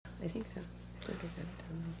I think so. I think I got it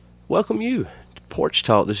down there. Welcome you to Porch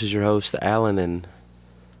Talk. This is your host, Alan, and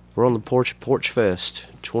we're on the porch at PorchFest.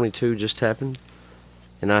 22 just happened,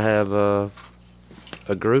 and I have a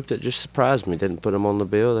group that just surprised me. Didn't put them on the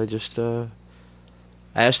bill. They just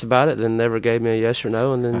asked about it, then never gave me a yes or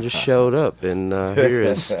no, and then just showed up. And here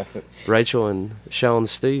is Rachel and Sean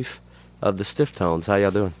Steve of the Stifftones. How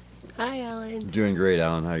y'all doing? Hi, Alan. Doing great,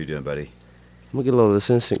 Alan. How you doing, buddy? I'm going to get a little of this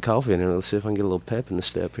instant coffee in here. Let's see if I can get a little pep in the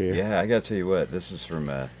step here. Yeah, I got to tell you what. This is from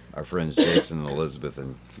our friends Jason and Elizabeth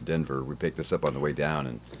in Denver. We picked this up on the way down,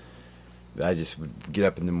 and I just would get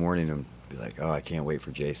up in the morning and be like, oh, I can't wait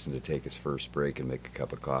for Jason to take his first break and make a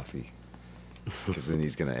cup of coffee. Because then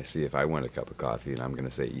he's going to see if I want a cup of coffee, and I'm going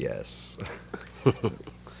to say yes.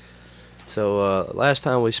 So last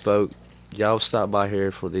time we spoke, y'all stopped by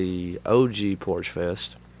here for the OG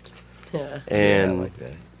PorchFest. Yeah. And yeah, I like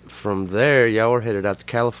that. From there, y'all were headed out to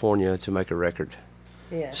California to make a record.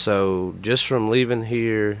 Yeah. So just from leaving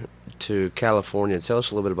here to California, tell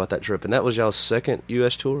us a little bit about that trip. And that was y'all's second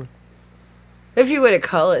U.S. tour? If you want to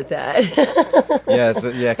call it that.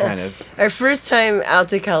 Yeah, kind of. Our first time out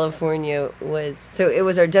to California it was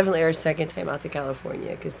definitely our second time out to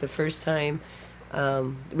California, because the first time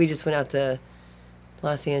we just went out to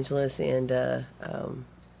Los Angeles and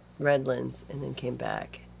Redlands and then came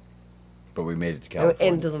back. But we made it to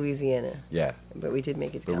California. And to Louisiana. Yeah. But we did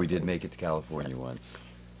make it to But we California. did make it to California once.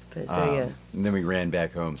 But yeah. And then we ran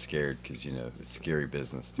back home scared because, it's scary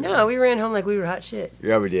business. No, we ran home like we were hot shit.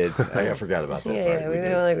 Yeah, we did. I forgot about that part. Yeah, we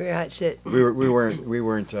ran home like we were hot shit. We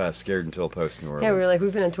weren't scared until post New Orleans. Yeah, we were like,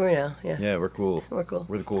 we've been on tour now. Yeah. Yeah, we're cool. We're cool.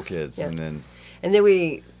 We're the cool kids. Yeah. And then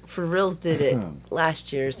we, for reals, did it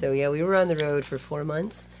last year. So yeah, we were on the road for 4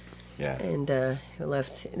 months. yeah. And we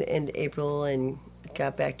left in the end of April and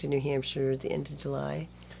got back to New Hampshire at the end of July.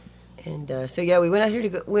 And so yeah, we went out here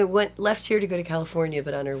left here to go to California,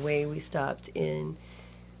 but on our way we stopped in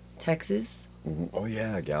Texas Oh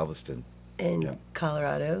yeah, Galveston. and Yeah.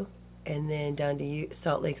 Colorado, and then down to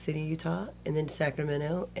Salt Lake City, Utah, and then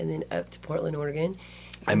Sacramento, and then up to Portland, Oregon.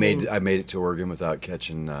 I made it to Oregon without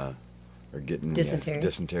catching or getting Dysentery.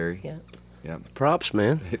 Dysentery. Yeah. Yeah. Props,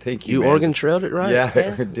 man. Thank you. You man. Oregon trailed it right? Yeah,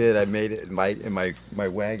 Yeah. I did. I made it in my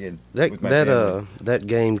wagon with my That family. that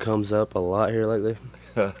game comes up a lot here lately.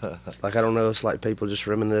 Like, I don't know, it's like people just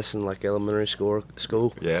reminiscing like elementary school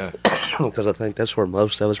Yeah. because I think that's where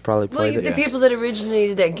most of us probably Well, played the it. people that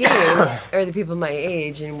originated that game are the people my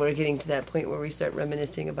age, and we're getting to that point where we start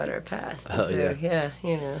reminiscing about our past. And Oh, so, yeah.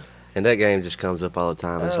 yeah. And that game just comes up all the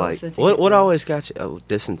time. It's Oh, like, such a what good game. always got you? Oh,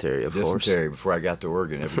 dysentery, of course. Dysentery before I got to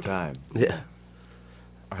Oregon every time. Yeah.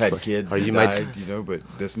 I had kids Are that you died, made-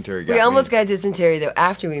 but dysentery got We almost me. got dysentery, though,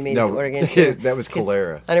 after we made it to Oregon, too. that was 'Cause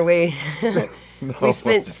cholera. On our way, No, we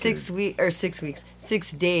spent just 6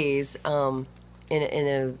 days in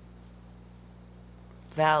a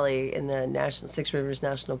valley in the Six Rivers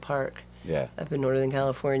National Park Yeah. up in Northern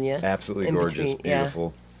California. Absolutely In gorgeous, between, yeah.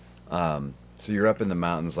 beautiful. So you're up in the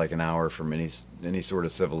mountains like an hour from any sort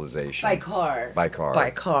of civilization. By car. By car.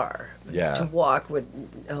 By car. Yeah. To walk would,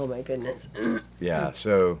 oh my goodness. Yeah.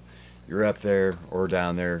 So you're up there or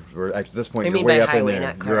down there. At this point, I you're mean way by up highway, in there.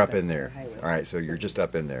 not car, You're up but in there. highway. All right. So you're just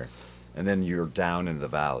up in there, and then you're down into the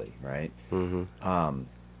valley, right? Mm-hmm.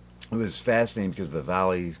 It was fascinating because the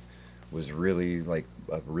valley was really like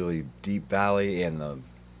a really deep valley, and the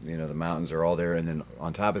mountains are all there, and then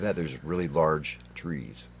on top of that, there's really large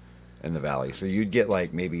trees in the valley. So you'd get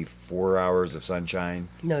like maybe 4 hours of sunshine.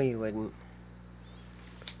 No, you wouldn't.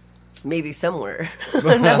 Maybe somewhere.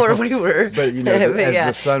 Not where we were. But, as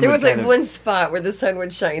the sun there would was like kind of- one spot where the sun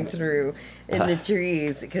would shine through in the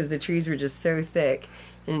trees, because the trees were just so thick.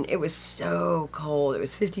 And it was so cold. It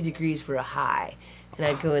was 50 degrees for a high. And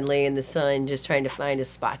I'd go and lay in the sun just trying to find a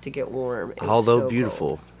spot to get warm. It was Although so beautiful,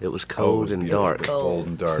 cold. it was cold and beautiful. dark. Cold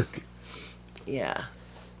and dark. Yeah.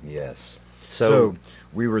 Yes. So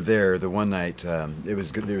we were there the one night. It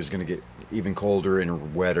was good. It was going to get even colder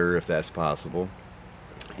and wetter if that's possible.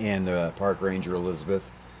 And the park ranger Elizabeth,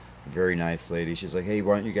 very nice lady. She's like, "Hey,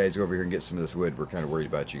 why don't you guys go over here and get some of this wood? We're kind of worried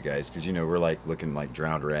about you guys because we're like looking like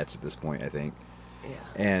drowned rats at this point, I think." Yeah.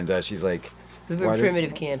 And she's like, Because "Why we're don't-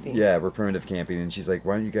 primitive camping. Yeah, we're primitive camping. And she's like,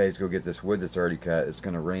 "Why don't you guys go get this wood that's already cut? It's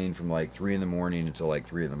going to rain from like 3 in the morning until like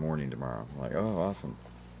 3 in the morning tomorrow." I'm like, "Oh, awesome."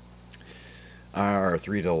 Or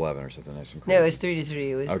 3 to 11 or something. Nice and crazy. No, it was 3 to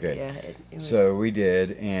 3. It was, Okay. Yeah, it was, So we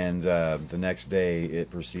did, and the next day it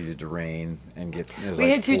proceeded to rain and get. It was we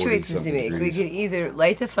like had two 40 choices to something make. degrees. We could either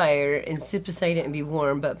light the fire and sit beside it and be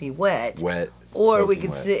warm but be wet. Wet. Or we soaking could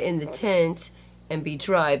wet, sit in the tent and be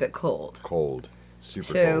dry but cold. cold. Super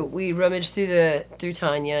So cold. we rummaged through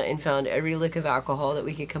Tanya and found every lick of alcohol that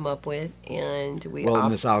we could come up with, and we Well,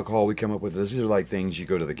 in this alcohol we come up with, these are like things you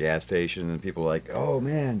go to the gas station and people are like, oh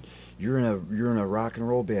man, you're in a rock and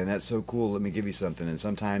roll band. That's so cool. Let me give you something. And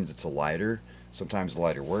sometimes it's a lighter. Sometimes the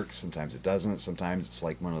lighter works. Sometimes it doesn't. Sometimes it's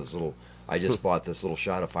like one of those little. I just bought this little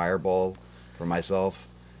shot of Fireball for myself,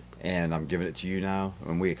 and I'm giving it to you now.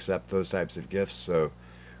 And we accept those types of gifts. So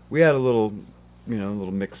we had a little,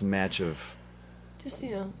 little mix and match of just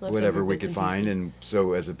leftover whatever we bits could and find. pieces. And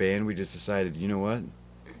so as a band, we just decided, you know what?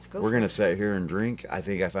 Let's go We're for gonna it. sit here and drink. I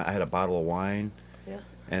think I had a bottle of wine, Yeah.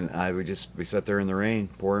 and we sat there in the rain,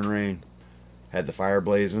 pouring rain, had the fire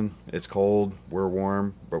blazing. It's cold, we're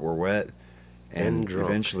warm, but we're wet, and drunk.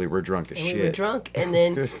 eventually we're drunk as And shit. we were drunk, and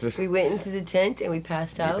then we went into the tent and we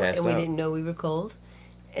passed out, passed and we out. didn't know we were cold.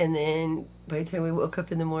 And then by the time we woke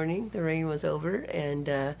up in the morning, the rain was over, and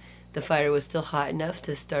the fire was still hot enough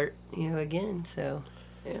to start, again. So,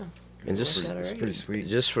 yeah. And just Worked out It's alright. pretty sweet.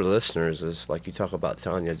 just for listeners, is like you talk about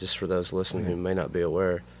Tanya. Just for those listening who may not be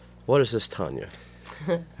aware, what is this Tanya?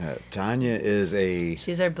 Tanya is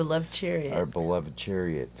She's our beloved chariot. our beloved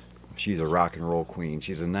chariot. She's a rock and roll queen.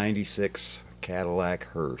 She's a '96 Cadillac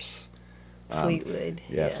hearse. Fleetwood.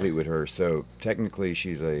 Yeah, Fleetwood hearse. So technically,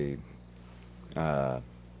 she's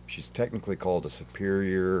technically called a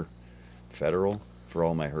Superior Federal for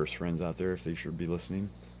all my hearse friends out there, if they should be listening.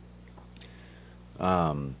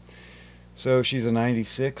 So she's a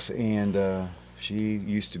 '96, and she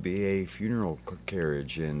used to be a funeral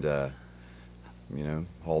carriage, and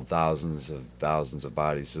hauled thousands of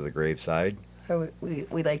bodies to the graveside. Or we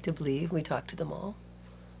like to believe. We talk to them all.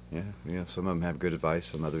 Yeah, some of them have good advice,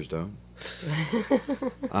 some others don't.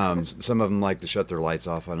 Some of them like to shut their lights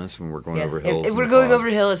off on us when we're going over hills. If in we're the going fog. over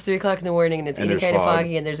a hill, it's 3 o'clock in the morning, and it's And any there's kind of fog.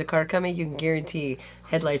 foggy, and there's a car coming, you can guarantee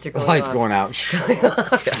headlights are going Lights off. going out.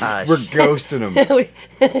 Gosh. We're ghosting them.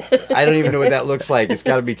 I don't even know what that looks like. It's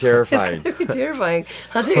got to be terrifying. It's terrifying.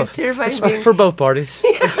 I'll tell you, it's terrifying. It's being- for both parties.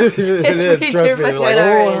 It is. pretty Trust me. terrifying They're like,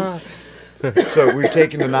 on our oh. So we've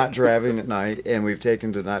taken to not driving at night, and we've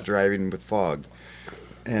taken to not driving with fog.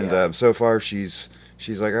 And so far, she's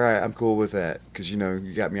like, all right, I'm cool with that, because you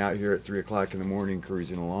got me out here at 3 o'clock in the morning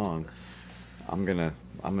cruising along. I'm gonna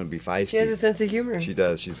be feisty. She has a sense of humor. She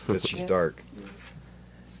does. She's Yeah. dark.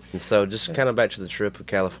 And so, just kind of back to the trip of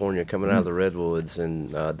California, coming out of the redwoods,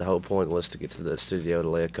 and the whole point was to get to the studio to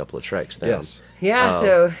lay a couple of tracks down. Yes.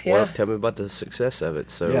 Well, tell me about the success of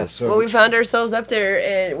it. So, Yeah. So Well, we found ourselves up there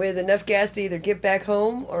and with enough gas to either get back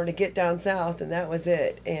home or to get down south, and that was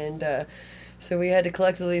it. And so we had to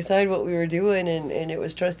collectively decide what we were doing, and it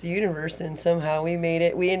was trust the universe, and somehow we made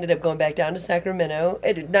it. We ended up going back down to Sacramento.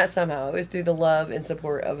 Not somehow. It was through the love and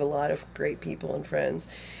support of a lot of great people and friends.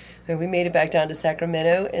 And we made it back down to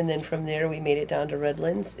Sacramento, and then from there we made it down to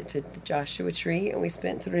Redlands, to the Joshua Tree, and we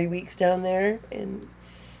spent 3 weeks down there, or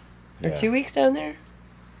Yeah. 2 weeks down there.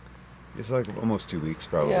 It's like almost 2 weeks,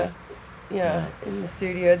 probably. Yeah, in the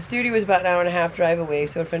studio. The studio was about an hour and a half drive away,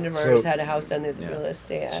 so a friend of ours So- had a house down there that Yeah. we let us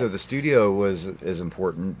stay at. So the studio is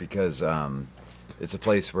important because it's a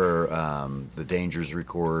place where the Dangers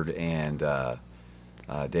record, and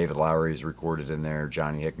David Lowery's recorded in there.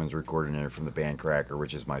 Johnny Hickman's recorded in there from the band Cracker,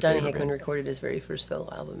 which is my Johnny favorite Hickman band. recorded his very first solo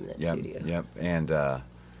album in that Yep, studio. yep, and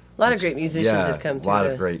A lot of great musicians have come through. A lot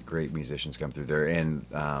of great musicians come through there, and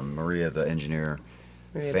Maria, the engineer,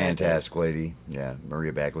 Maria fantastic lady. Yeah,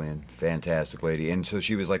 Maria Baglian, fantastic lady, and so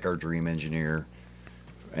she was like our dream engineer.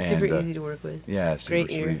 And, Super easy to work with. Yeah, super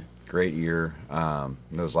Great ear. sweet. Great ear.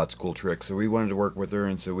 Knows lots of cool tricks. So we wanted to work with her,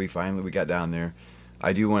 and so we got down there.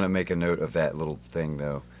 I do want to make a note of that little thing,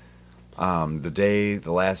 though. The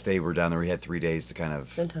last day we were down there, we had 3 days to kind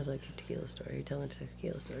of. Don't tell like a tequila story. You're telling a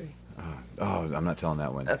tequila story. I'm not telling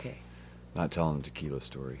that one. Okay. Not telling the tequila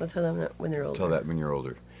story. I'll tell them when they're older. Tell that when you're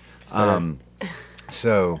older.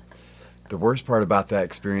 So, the worst part about that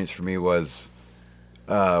experience for me was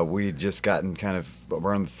we'd just gotten kind of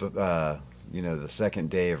around the second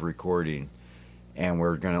day of recording, and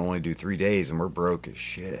we're going to only do 3 days, and we're broke as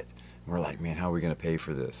shit. And we're like, man, how are we going to pay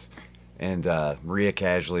for this? And Maria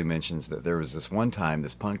casually mentions that there was this one time,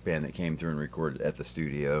 this punk band that came through and recorded at the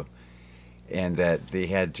studio, and that they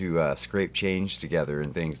had to scrape change together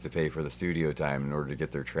and things to pay for the studio time in order to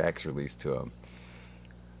get their tracks released to them.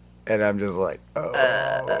 And I'm just like,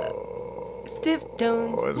 oh.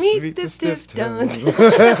 Stifftones. Sweet Meet the the Stifftones.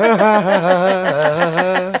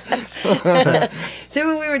 Stifftones. So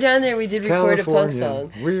when we were down there, we did record a punk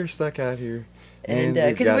California, song. we're stuck out here. And we've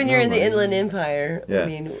because got when you're no in the money. Inland Empire, Yeah. I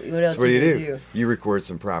mean, what else So what do you you gonna do? do? You record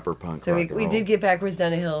some proper punk So rock and we roll. did get Backwards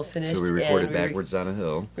Down a Hill finished. So we recorded and Backwards Down a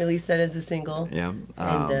Hill. Released that as a single. Yeah.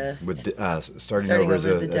 And, With starting Starting over as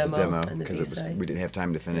Over a is the demo on the because B-side. we didn't have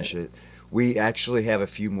time to finish it. We actually have a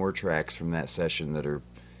few more tracks from that session that are.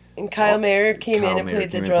 And Kyle Mayer came Kyle in and Mayer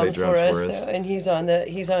played the came in and drums, played drums for for us. us. So, and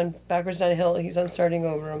he's on Backwards Down a Hill. He's on Starting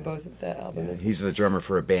Over on both of the albums. He's the drummer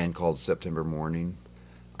for a band called September Morning.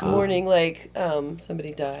 Morning, like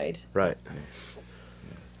somebody died. Right.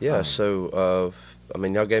 Yeah. So, I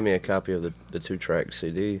mean, y'all gave me a copy of the 2-track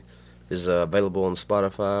CD. Is available on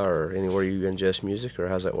Spotify or anywhere you ingest music, or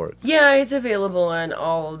how's that work? Yeah, it's available on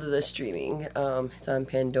all of the streaming. It's on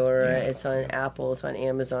Pandora, it's on Apple, it's on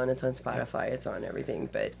Amazon, it's on Spotify, it's on everything.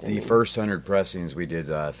 But The first 100 pressings we did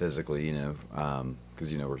physically,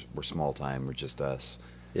 because we're small time, we're just us.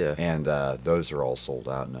 Yeah. And those are all sold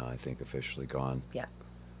out now. I think officially gone. Yeah.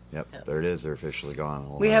 Yep. There it is. They're officially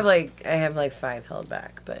gone. We have I have 5 held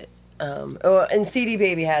back, but and CD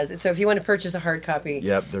Baby has it. So if you want to purchase a hard copy,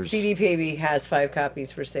 there's CD Baby has 5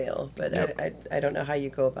 copies for sale. But Yep. I don't know how you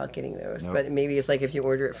go about getting those. Nope. But maybe it's like if you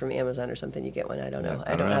order it from Amazon or something, you get one. I don't know.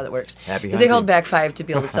 Yeah, I don't know how that works. Happy 'Cause they hold hunting. back 5 to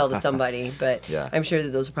be able to sell to somebody, but Yeah. I'm sure that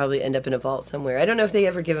those will probably end up in a vault somewhere. I don't know if they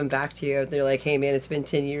ever give them back to you. They're like, hey man, it's been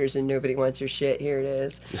 10 years and nobody wants your shit. Here it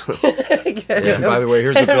is. And by the way,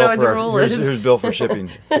 here's I a don't know bill what for the rule is. here's bill for shipping.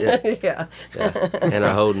 Yeah. And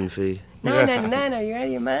a holding fee. No, are you out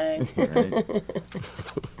of your mind? Right.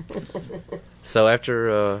 So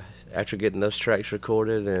after getting those tracks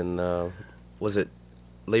recorded, and was it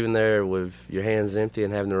leaving there with your hands empty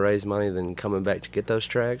and having to raise money, then coming back to get those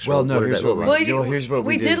tracks? Well, Or no, what did here's that what look we- like? Well, here's what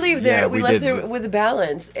we did did. leave there. Yeah, we we left did. there with a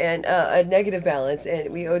balance and a negative balance,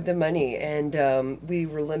 and we owed them money, and we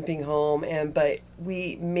were limping home. But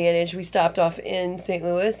we managed. We stopped off in St.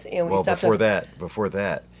 Louis, and we Well, stopped before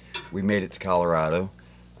that, we made it to Colorado.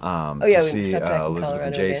 yeah, to we see stopped back in Elizabeth Colorado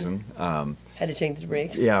and Jason. Had to change the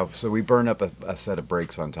brakes. Yeah, so we burned up a set of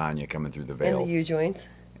brakes on Tanya coming through the And Vale. the U joints.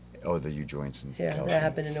 Oh, the U joints. In Yeah, California. that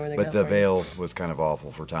happened in Northern But the California. Vale was kind of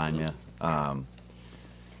awful for Tanya.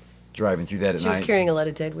 Driving through that at She night. was carrying a lot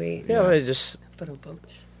of dead weight. Yeah, I just But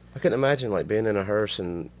I couldn't imagine like being in a hearse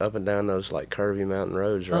and up and down those like curvy mountain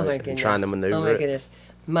roads, right? oh my and goodness. trying to maneuver Oh my it. goodness.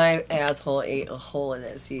 My asshole ate a hole in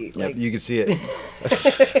that seat. Yep, Like, you could see it.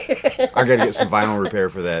 I got to get some vinyl repair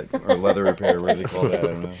for that, or leather repair. What do they call that? I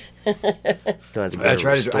don't know. Gonna have to get I it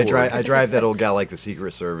try to. restored. I drive that old guy like the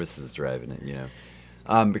Secret Service is driving it.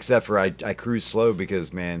 Except for I cruise slow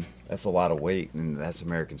because man, that's a lot of weight, and that's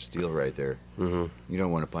American steel right there. Mm-hmm. You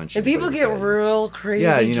don't want to punch. and people anybody get with that. real crazy.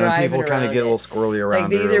 Yeah, driving people kind of around get a little it. squirrely around.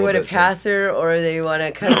 Like they there a either little want to bit, so- pass her, or they want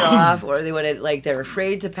to cut her off, or they want to they're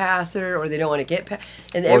afraid to pass her, or they don't want to get past.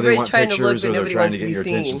 And Or they everybody's want trying to look, pictures, but or they're nobody trying wants to to get be your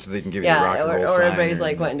seen. attention so they can give you a rock and roll or sign everybody's or-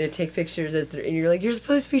 like wanting to take pictures and you're like, you're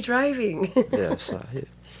supposed to be driving. Yeah, so, yeah.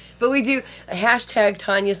 But we do hashtag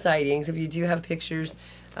Tanya sightings. If you do have pictures,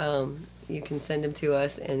 you can send them to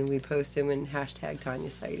us, and we post them in hashtag Tanya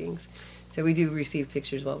sightings. So we do receive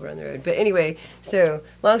pictures while we're on the road. But anyway, so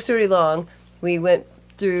long story long, we went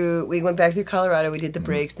back through Colorado. We did the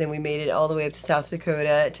breaks, then we made it all the way up to South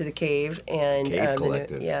Dakota to the Cave, and Cave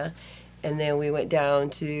Collective. and then we went down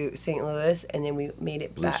to St. Louis, and then we made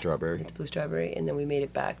it Blue back Strawberry. at the Blue Strawberry, and then we made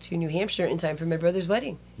it back to New Hampshire in time for my brother's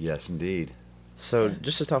wedding. Yes, indeed. So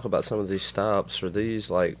just to talk about some of these stops, are these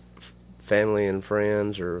like family and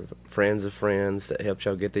friends or friends of friends that helped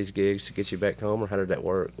y'all get these gigs to get you back home, or how did that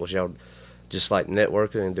work? Was y'all just like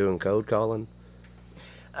networking and doing code calling?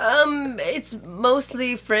 It's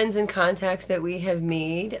mostly friends and contacts that we have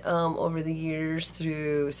made over the years.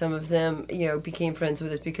 Through some of them, became friends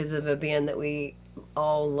with us because of a band that we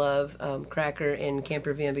all love, Cracker and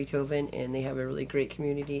Camper Van Beethoven, and they have a really great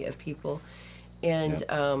community of people. And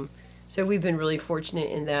so we've been really fortunate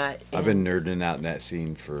in that. I've been nerding out in that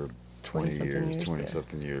scene for 20-something years,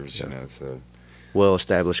 20-something years, so.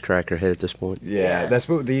 Well-established crackerhead at this point. Yeah, that's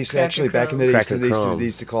what they used to Cracker actually back in the day. Cracker They crumb.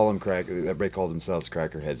 used to call them cracker. Everybody called themselves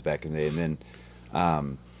crackerheads back in the day, and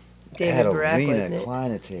then David had Barak, wasn't it?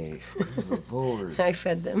 Kleinete. I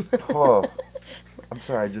fed them. Oh, I'm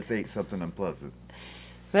sorry, I just ate something unpleasant.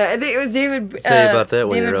 But I think it was David. Tell you about that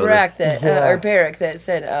when David you're older. Barak or Barak that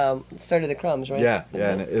said started the crumbs, right? Yeah,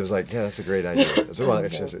 and it was like, yeah, that's a great idea. So, well,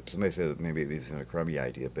 actually, somebody said that maybe it wasn't a crummy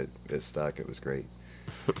idea, but it stuck. It was great.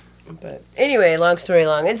 But anyway, long story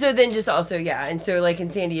long. And so then just also, and so like in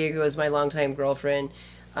San Diego is my longtime girlfriend.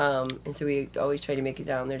 And so we always try to make it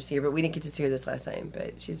down there to see her. But we didn't get to see her this last time.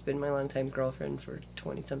 But she's been my longtime girlfriend for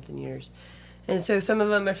 20-something years. And so some of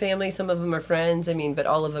them are family, some of them are friends. I mean, but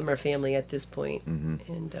all of them are family at this point.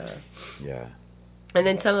 And Yeah. and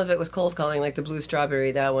then some of it was cold calling, like the Blue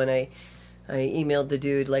Strawberry. That one I I emailed the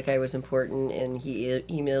dude like I was important, and he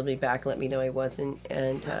emailed me back and let me know I wasn't.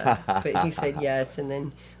 And but he said yes, and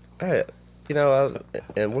then. Hey,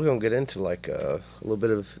 and we're gonna get into like a little bit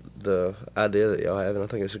of the idea that y'all have, and I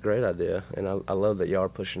think it's a great idea, and I love that y'all are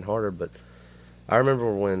pushing harder. But I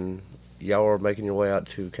remember when y'all were making your way out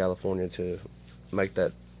to California to make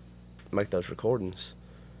those recordings,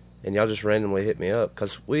 and y'all just randomly hit me up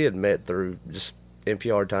because we had met through just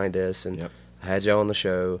NPR Tiny Desk, and I had y'all on the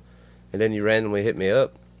show, and then you randomly hit me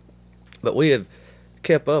up, but we had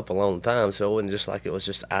kept up a long time, so it wasn't just like it was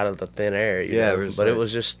just out of the thin air. You know? It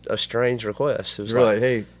was just a strange request. It was like,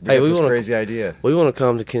 hey, we want this crazy idea. We want to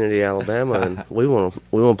come to Kennedy, Alabama, and we want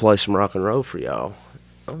to play some rock and roll for y'all.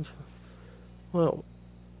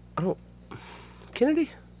 Kennedy.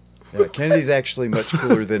 Yeah, Kennedy's actually much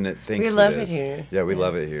cooler than it thinks. We love it here. Yeah, we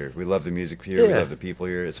love it here. We love the music here. We love the people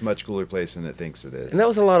here. It's a much cooler place than it thinks it is. And that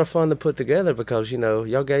was a lot of fun to put together because,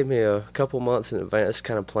 y'all gave me a couple months in advance to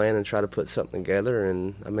kind of plan and try to put something together.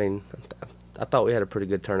 And, I mean, I thought we had a pretty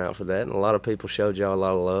good turnout for that. And a lot of people showed y'all a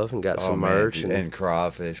lot of love and got some merch. And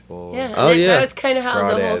crawfish bowl. Yeah, that's kind of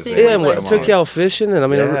how the whole thing and we took y'all fishing. And, I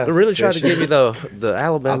mean, I really tried to give you the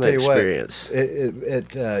Alabama experience.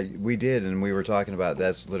 We did, and we were talking about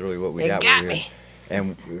that's literally what we got. Got me.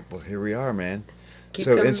 And here we are, man. Keep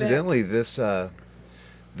so incidentally, this all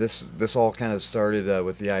kind of started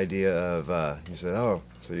with the idea of you said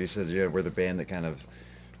we're the band that kind of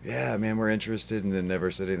we're interested, and then never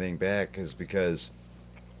said anything back because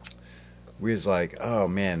we was like, oh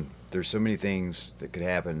man, there's so many things that could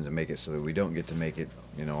happen to make it so that we don't get to make it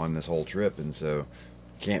on this whole trip, and so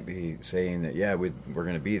can't be saying that we're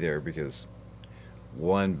going to be there because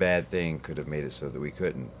one bad thing could have made it so that we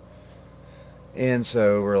couldn't. And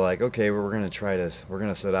so we're like, okay, we're going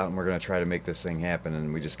to set out and we're going to try to make this thing happen.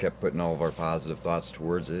 And we just kept putting all of our positive thoughts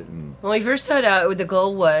towards it. And when we first started out, the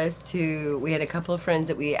goal was we had a couple of friends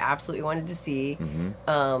that we absolutely wanted to see.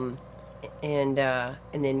 And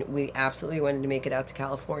then we absolutely wanted to make it out to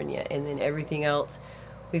California. And then everything else,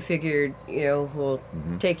 we figured, we'll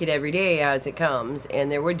take it every day as it comes. And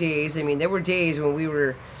there were days when we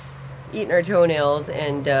were eating our toenails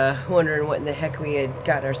and wondering what in the heck we had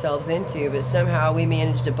gotten ourselves into, but somehow we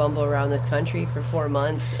managed to bumble around the country for 4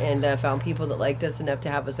 months and found people that liked us enough to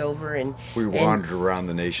have us over, and we wandered around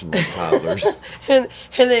the nation like toddlers. and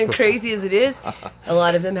then, crazy as it is, a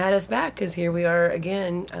lot of them had us back because here we are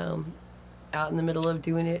again, out in the middle of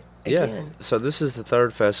doing it again. So this is the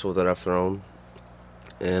third festival that I've thrown,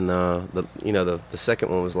 and the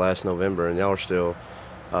second one was last November, and y'all are still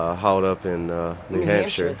hauled up in New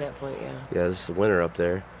Hampshire at that point. Yeah, it's the winter up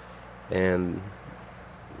there, and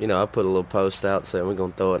I put a little post out saying we're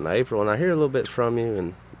gonna throw it in April, and I hear a little bit from you,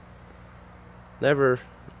 and never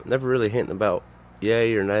really hinting about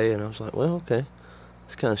yay or nay, and I was like, well, okay,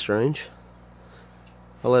 it's kind of strange.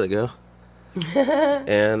 I'll let it go.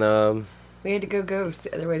 And we had to go ghost,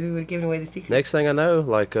 otherwise we would have given away the secret. Next thing I know,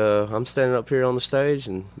 I'm standing up here on the stage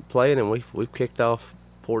and playing, and we've kicked off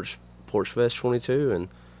PorchFest 22, and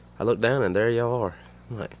I look down and there y'all are.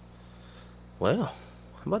 I'm like, well,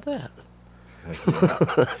 how about that?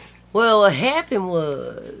 Well, what happened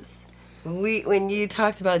was, when you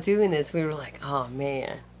talked about doing this, we were like, oh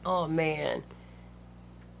man,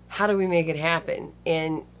 how do we make it happen?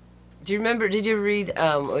 And did you ever read,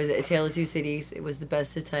 was it A Tale of Two Cities? It was the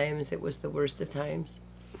best of times, it was the worst of times.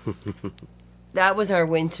 That was our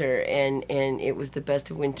winter, and it was the best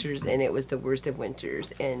of winters, and it was the worst of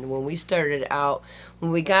winters. And when we started out, when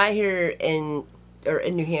we got here in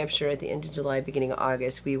New Hampshire at the end of July, beginning of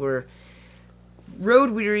August, we were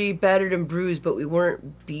road weary, battered and bruised, but we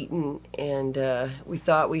weren't beaten. And we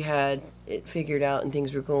thought we had it figured out and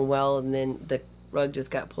things were going well, and then the rug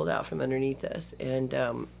just got pulled out from underneath us. And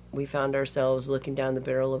we found ourselves looking down the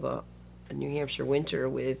barrel of a New Hampshire winter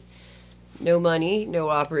with no money, no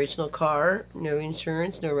operational car, no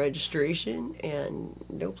insurance, no registration, and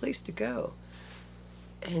no place to go.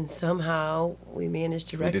 And somehow we managed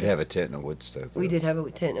to We did have a tent and a wood stove. We did have a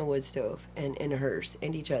tent and a wood stove, and a hearse,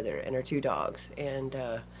 and each other, and our 2 dogs, and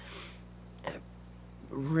a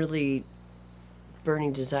really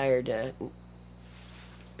burning desire to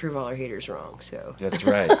prove all our haters wrong. So that's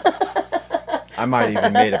right. I might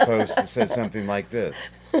even made a post that said something like this: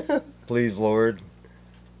 "Please, Lord,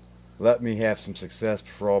 let me have some success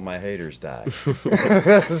before all my haters die."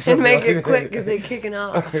 And make it quick because they're kicking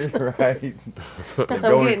off. Right. They're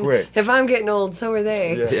going quick. If I'm getting old, so are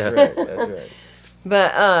they. Yeah, that's right. That's right.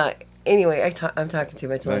 But anyway, I'm talking too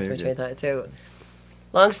much. I lost my train of thought. So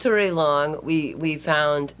long story long, we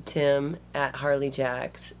found Tim at Harley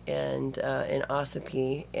Jack's and in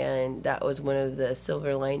Ossipee, and that was one of the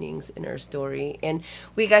silver linings in our story. And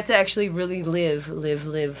we got to actually really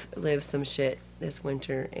live some shit this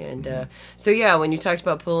winter. And so yeah, when you talked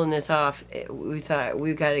about pulling this off, we thought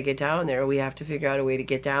we got to get down there. We have to figure out a way to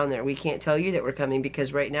get down there. We can't tell you that we're coming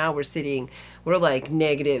because right now we're like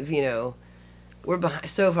negative, you know. We're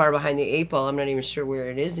so far behind the 8 ball. I'm not even sure where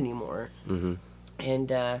it is anymore. Mm-hmm.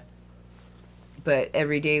 And but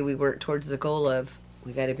every day we work towards the goal of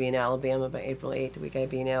we got to be in Alabama by April 8th. We got to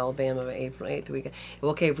be in Alabama by April 8th.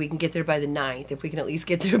 Okay, if we can get there by the 9th, if we can at least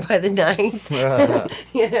get there by the 9th.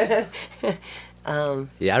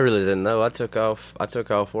 Yeah, I really didn't know. I took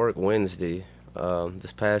off work Wednesday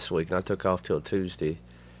this past week, and I took off till Tuesday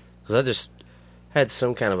because I just had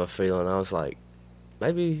some kind of a feeling. I was like,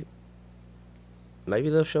 maybe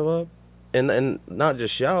they'll show up, and not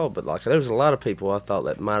just y'all, but like there was a lot of people I thought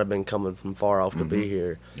that might have been coming from far off to be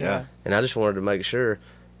here. Yeah, and I just wanted to make sure,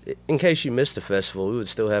 in case you missed the festival, we would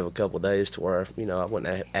still have a couple of days to where I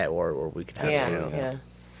wasn't at work where we could have it. Yeah.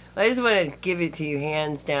 I just want to give it to you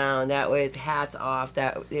hands down. That was hats off.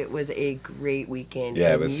 It was a great weekend.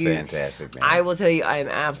 Yeah, it was fantastic, man. I will tell you, I am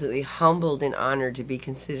absolutely humbled and honored to be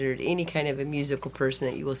considered any kind of a musical person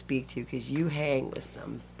that you will speak to because you hang with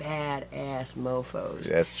some badass mofos.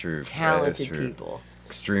 That's true. Talented people.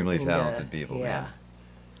 Extremely talented people, man.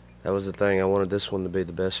 That was the thing. I wanted this one to be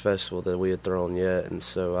the best festival that we had thrown yet, and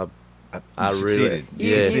so I succeeded.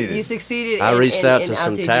 really, you succeeded. I reached out to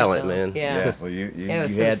some talent, man. Yeah. Well, you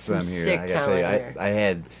had some here. Sick I got to tell you,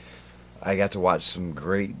 talent I got to watch some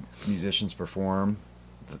great musicians perform.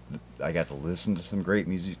 I got to listen to some great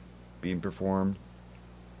music being performed.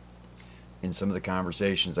 And some of the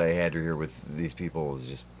conversations I had here with these people was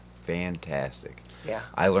just fantastic. Yeah.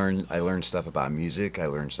 I learned stuff about music. I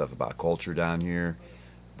learned stuff about culture down here,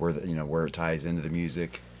 where it ties into the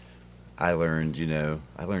music. I learned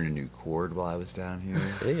a new chord while I was down here.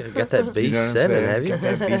 Yeah, got that B7, have you? Got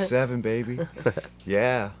that B7, baby.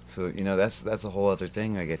 Yeah. So, that's a whole other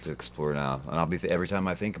thing I get to explore now. And I'll be every time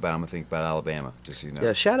I think about it, I'm going to think about Alabama, just so you know.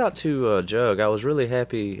 Yeah, shout out to Jug. I was really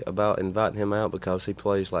happy about inviting him out because he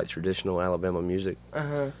plays like traditional Alabama music.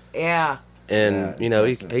 Uh-huh. Yeah. And,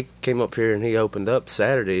 he came up here and he opened up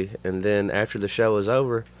Saturday, and then after the show was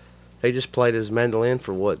over, he just played his mandolin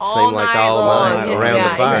for what seemed like all night around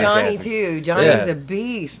the fire. And Johnny, too. Johnny's a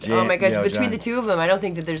beast. Oh, my gosh. Between the two of them, I don't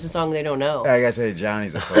think that there's a song they don't know. I got to tell you,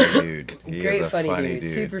 Johnny's a funny dude. Great funny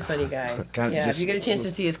dude. Super funny guy. If you get a chance to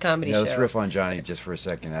see his comedy show. Let's riff on Johnny just for a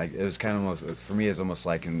second. It was kind of for me, it's almost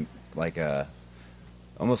like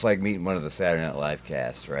almost like meeting one of the Saturday Night Live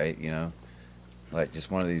cast, right? Like just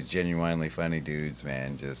one of these genuinely funny dudes,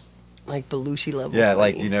 man. Just like Belushi level. Yeah,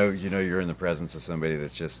 funny. like you're in the presence of somebody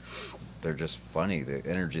they're just funny. The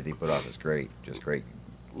energy they put off is great, just great.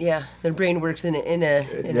 Yeah, their brain works in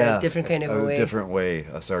a different kind of a way. A different way,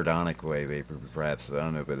 a sardonic way, perhaps. I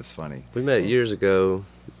don't know, but it's funny. We met years ago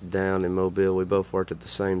down in Mobile. We both worked at the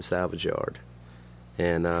same salvage yard,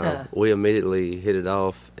 and we immediately hit it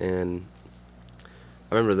off. And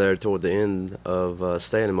I remember there toward the end of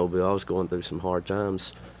staying in Mobile, I was going through some hard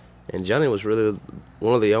times, and Johnny was really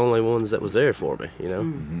one of the only ones that was there for me,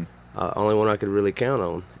 Mm-hmm. Only one I could really count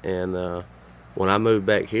on. And when I moved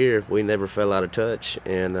back here, we never fell out of touch,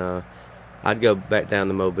 and I'd go back down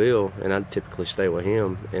to Mobile, and I'd typically stay with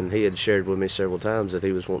him, and he had shared with me several times that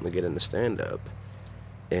he was wanting to get into stand-up.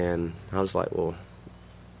 And I was like, well,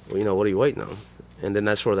 what are you waiting on? And then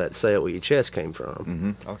that's where that say it with your chest came from.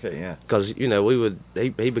 Mm-hmm. Okay, yeah. Because,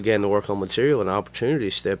 he began to work on material, and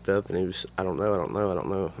opportunities stepped up, and he was, I don't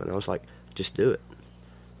know. And I was like, just do it.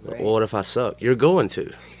 Right. Well, what if I suck? You're going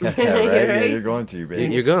to. Right? Yeah, you're going to,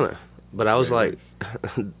 baby. You're going to. But I was like,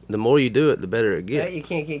 the more you do it, the better it gets. Right, you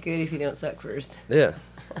can't get good if you don't suck first. Yeah.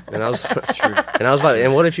 And I was that's true. And I was like,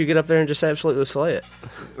 and what if you get up there and just absolutely slay it?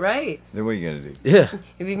 Right. Then what are you gonna do? Yeah.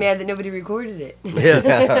 You'd be mad that nobody recorded it.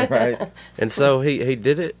 Yeah. Right. And so he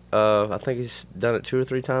did it. I think he's done it 2 or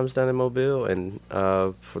 3 times down in Mobile, and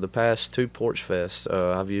for the past 2 PorchFest,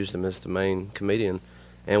 I've used him as the main comedian,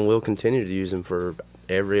 and will continue to use him for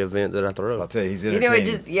every event that I throw. I'll tell you, he's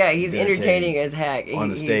entertaining. He's entertaining as heck. On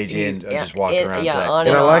the stage and just walking around. On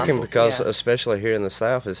and I like off. him because, especially here in the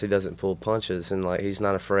South, is he doesn't pull punches, and like he's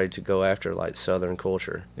not afraid to go after like Southern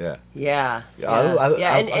culture. Yeah. Yeah.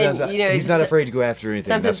 And he's not afraid to go after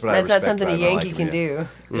anything. That's what I respect. That's not something a Yankee can do.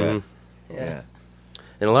 Mm-hmm. Yeah.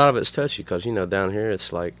 And a lot of it's touchy because down here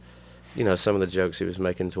it's like, some of the jokes he was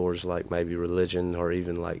making towards like maybe religion or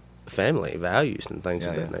even like family values and things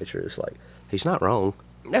of that nature. It's like he's not wrong.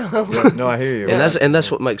 No. No, I hear you. And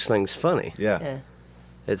that's what makes things funny. Yeah.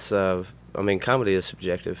 It's I mean, comedy is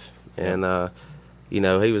subjective, and you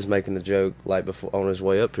know, he was making the joke like before on his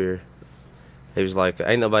way up here. He was like,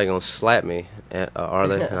 "Ain't nobody gonna slap me, are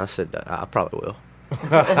they?" And I said, "I probably will."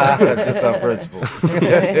 Just on principle.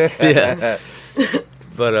 Yeah.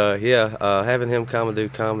 But having him come and do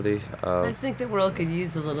comedy. I think the world could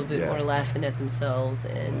use a little bit more laughing at themselves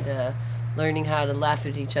and learning how to laugh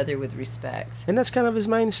at each other with respect. And that's kind of his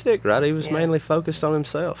main stick, right? He was mainly focused on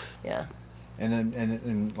himself. Yeah.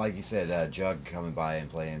 And like you said, Jug coming by and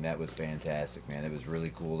playing, that was fantastic, man. It was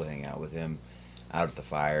really cool to hang out with him out at the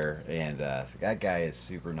fire. And that guy is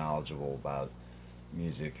super knowledgeable about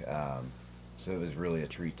music. So it was really a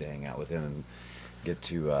treat to hang out with him and get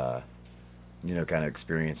to, kind of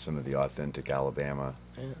experience some of the authentic Alabama.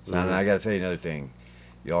 So, and I got to tell you another thing.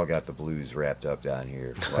 Y'all got the blues wrapped up down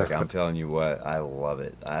here. Like, I'm telling you what, I love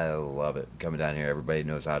it. I love it. Coming down here, everybody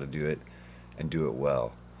knows how to do it and do it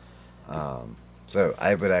well. So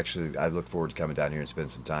I look forward to coming down here and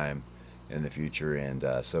spend some time in the future and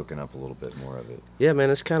soaking up a little bit more of it. Yeah,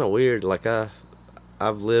 man, it's kind of weird. Like,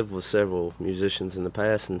 I've lived with several musicians in the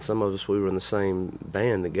past, and some of us, we were in the same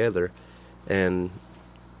band together. And,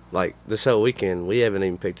 like, this whole weekend, we haven't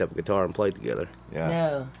even picked up a guitar and played together. Yeah.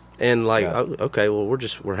 No. And, like, okay, well,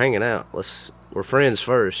 we're hanging out. We're friends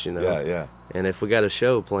first, you know. Yeah, yeah. And if we got a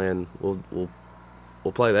show planned, we'll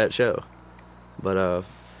play that show. But,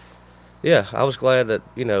 yeah, I was glad that,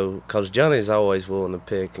 because Johnny's always willing to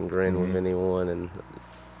pick and grin with anyone, and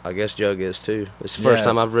I guess Jug is too. It's the first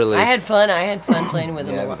time I've really... I had fun playing with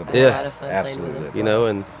him. Yeah, a it was a lot blast. of fun Absolutely. playing with him.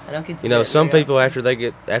 And I don't get to some people after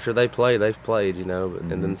they play, they've played, and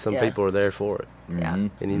then some people are there for it. Yeah.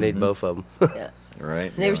 And you need both of them. Yeah.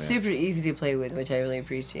 Right. And they were super easy to play with, which I really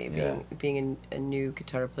appreciate. Being a new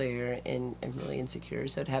guitar player and I'm really insecure,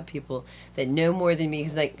 so to have people that know more than me,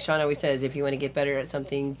 because like Sean always says, if you want to get better at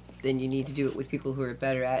something, then you need to do it with people who are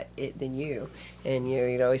better at it than you. And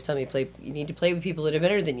you'd always tell me you need to play with people that are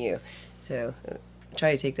better than you. So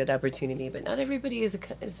try to take that opportunity, but not everybody is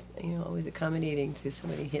always accommodating to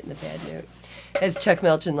somebody hitting the bad notes. As Chuck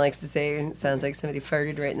Melchin likes to say, it sounds like somebody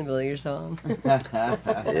farted right in the middle of your song.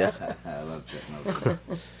 Yeah. I love Chuck Melchin.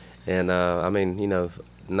 And,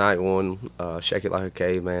 night one, Shake It Like a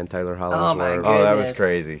Caveman, Taylor Hollingsworth. Oh, my goodness. Oh, that was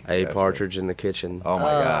crazy. Partridge in the Kitchen. Oh, my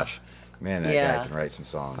gosh. Man, that guy can write some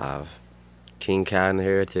songs. King Kai and the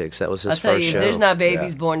Heretics. That was his I'll tell first you, show. if there's not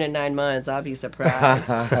babies born in 9 months, I'll be surprised.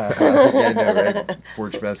 Yeah, no, right?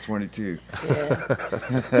 PorchFest 22.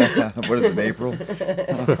 Yeah. What is it, April?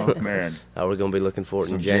 Oh, man. We're going to be looking for it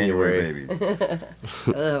Some in January. babies.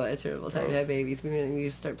 Oh, it's a terrible time to have babies. We need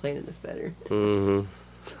to start planning this better. Mm-hmm.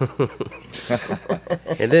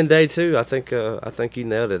 And then day two, I think you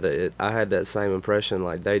nailed it. I had that same impression.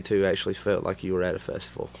 Like day two actually felt like you were at a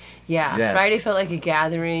festival. Yeah, Friday felt like a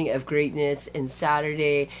gathering of greatness, and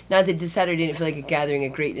Saturday, not that Saturday didn't feel like a gathering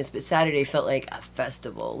of greatness, but Saturday felt like a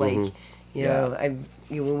festival. Like,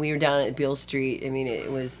 when we were down at Beale Street, I mean, it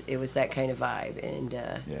was that kind of vibe, and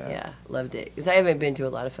loved it. Because I haven't been to a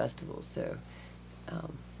lot of festivals, so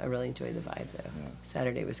I really enjoyed the vibe, though. Yeah.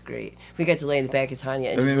 Saturday was great. We got to lay in the back of Tanya.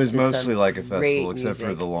 And it was mostly like a festival, except music.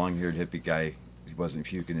 for the long-haired hippie guy. He wasn't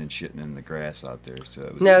puking and shitting in the grass out there. So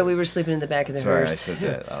it was we were sleeping in the back of the Sorry, hearse. I said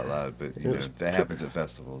that out loud, but that happens at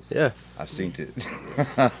festivals. Yeah, I've seen it.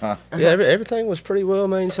 Everything was pretty well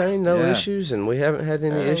maintained, no issues, and we haven't had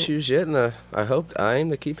any issues yet. And I aim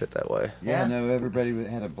to keep it that way. Yeah, no, everybody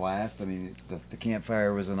had a blast. I mean, the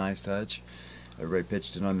campfire was a nice touch. Everybody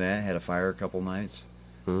pitched in on that. Had a fire a couple nights.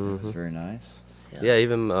 Mm-hmm. It was very nice. Yeah,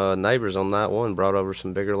 even neighbors on night one brought over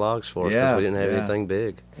some bigger logs for us because we didn't have anything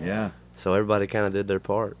big. Yeah. So everybody kind of did their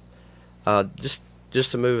part. Just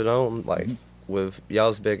to move it on, like with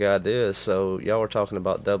y'all's big ideas. So y'all were talking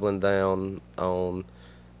about doubling down on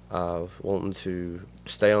wanting to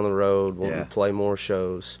stay on the road, wanting to play more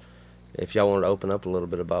shows. If y'all wanted to open up a little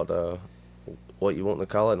bit about what you want to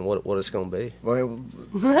call it and what it's going to be. Well,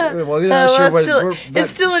 we're not sure what it's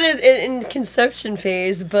still in conception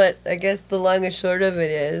phase, but I guess the long and short of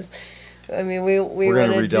it is, I mean, we're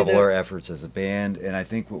going to redouble our efforts as a band, and I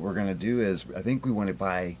think what we're going to do is, I think we want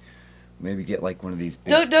to maybe get like one of these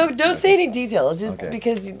big... Don't say any details, just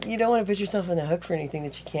because you don't want to put yourself on the hook for anything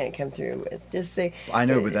that you can't come through with. Just say... I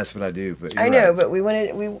know, but that's what I do. But I know, but we want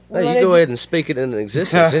to... you go ahead and speak it into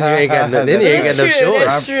existence, then you ain't got no choice.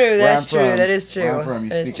 That's true. That is true. Where I'm from,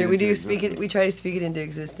 That is true. We do speak it. We try to speak it into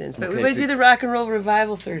existence, but we want to do the rock and roll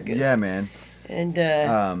revival circus. Yeah, man. And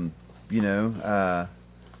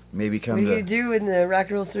maybe come what do you do when the rock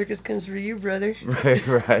and roll circus comes for you, brother?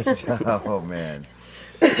 Right. Oh man.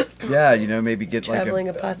 Yeah, maybe get traveling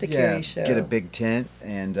apothecary show. Get a big tent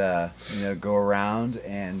and go around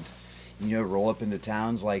and roll up into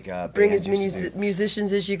towns like bring as many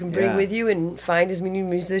musicians as you can bring with you, and find as many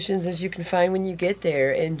musicians as you can find when you get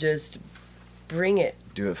there, and just bring it.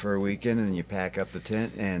 Do it for a weekend, and then you pack up the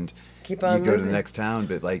tent and keep on you go moving. to the next town.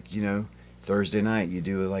 But Thursday night you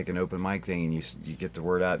do like an open mic thing, and you get the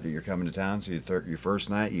word out that you're coming to town. So your first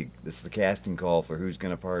night, it's the casting call for who's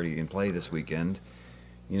going to party and play this weekend.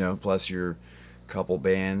 Plus your couple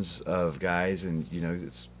bands of guys, and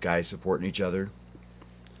it's guys supporting each other.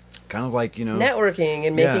 Kind of like networking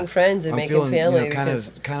and making friends and making family. Kind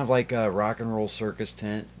of like a rock and roll circus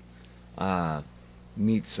tent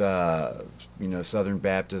meets Southern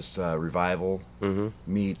Baptist revival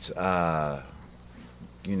meets like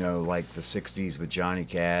the '60s with Johnny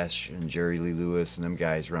Cash and Jerry Lee Lewis and them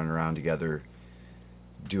guys running around together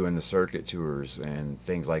doing the circuit tours and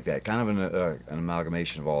things like that. Kind of an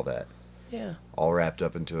amalgamation of all that. Yeah. All wrapped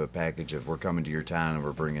up into a package of we're coming to your town and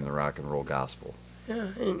we're bringing the rock and roll gospel.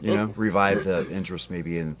 Yeah. Revive the interest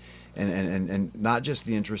maybe and not just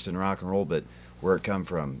the interest in rock and roll, but where it come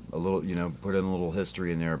from. A little, put in a little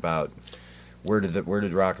history in there about where did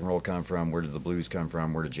rock and roll come from? Where did the blues come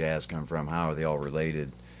from? Where did jazz come from? How are they all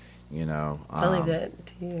related? I'll leave that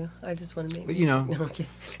to you. I just want to make. But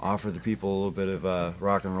offer the people a little bit of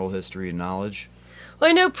rock and roll history and knowledge. Well,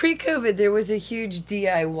 I know pre-COVID there was a huge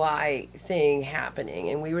DIY thing happening,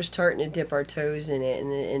 and we were starting to dip our toes in it,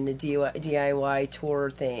 in the DIY tour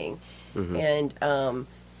thing. Mm-hmm. And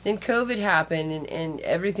then COVID happened, and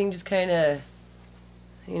everything just kind of,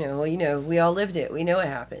 we all lived it. We know it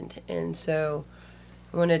happened. And so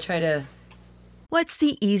I want to try to... What's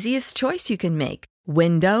the easiest choice you can make?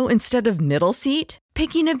 Window instead of middle seat?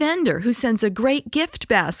 Picking a vendor who sends a great gift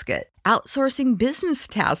basket? Outsourcing business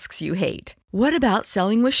tasks you hate? What about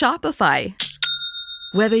selling with Shopify?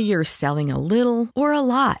 Whether you're selling a little or a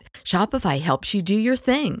lot, Shopify helps you do your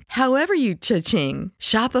thing, however you cha-ching.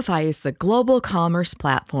 Shopify is the global commerce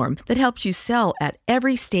platform that helps you sell at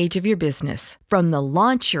every stage of your business. From the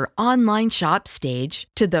launch your online shop stage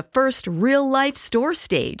to the first real-life store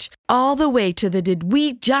stage, all the way to the did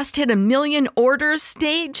we just hit 1 million orders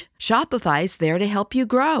stage. Shopify's there to help you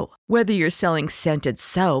grow. Whether you're selling scented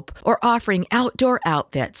soap or offering outdoor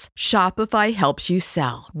outfits, Shopify helps you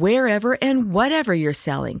sell. Wherever and whatever you're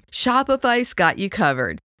selling, Shopify's got you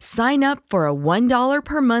covered. Sign up for a $1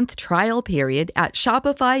 per month trial period at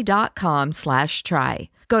shopify.com/try.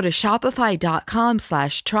 Go to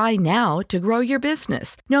shopify.com/try now to grow your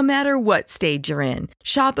business, no matter what stage you're in.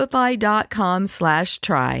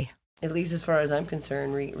 Shopify.com/try. At least as far as I'm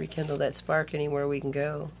concerned, rekindle that spark anywhere we can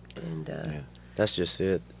go. And that's just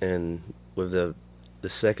it. And with the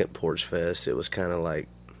second PorchFest, it was kind of like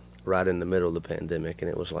right in the middle of the pandemic,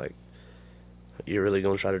 and it was like, you're really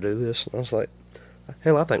going to try to do this? And I was like,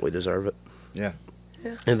 hell, I think we deserve it. Yeah.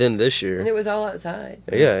 And then this year... And it was all outside.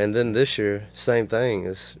 Yeah, and then this year, same thing.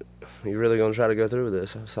 Is you really going to try to go through with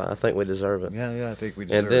this? So I think we deserve it. Yeah, I think we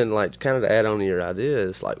deserve it. And then, like, kind of to add on to your idea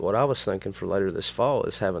is, like, what I was thinking for later this fall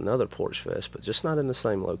is have another PorchFest, but just not in the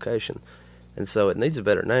same location. And so it needs a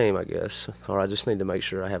better name, I guess, or I just need to make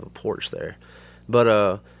sure I have a porch there.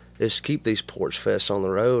 But just keep these PorchFests on the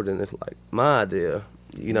road, and like my idea,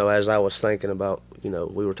 as I was thinking about,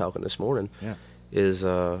 we were talking this morning, is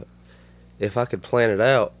if I could plan it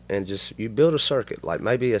out and just you build a circuit, like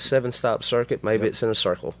maybe a 7-stop circuit, maybe it's in a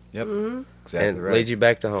circle. Yep, exactly and right. Leads you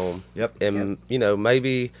back to home. Yep. And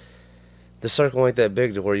maybe the circle ain't that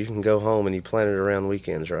big to where you can go home and you plan it around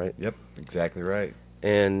weekends, right? Yep, exactly right.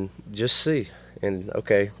 And just see. And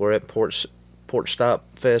okay, we're at Porch Stop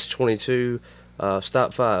Fest 22,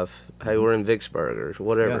 Stop 5. Hey, we're in Vicksburg or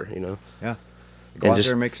whatever, Yeah. Go out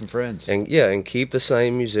there and make some friends. And keep the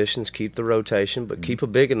same musicians, keep the rotation, but keep a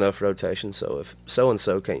big enough rotation so if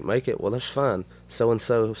so-and-so can't make it, well, that's fine.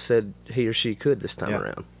 So-and-so said he or she could this time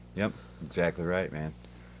around. Yep, exactly right, man.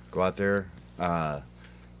 Go out there,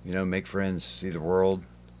 make friends, see the world.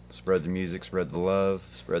 Spread the music, spread the love,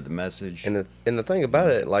 spread the message. And the thing about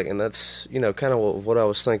it, like, and that's, kind of what I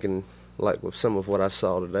was thinking, like, with some of what I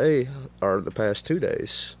saw today, or the past 2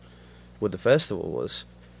 days with the festival was,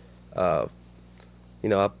 I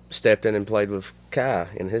stepped in and played with Kai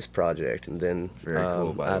in his project, and then... Very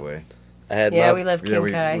cool, by the way. I had we love King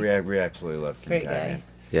Kai. We absolutely love King Great Kai. Guy.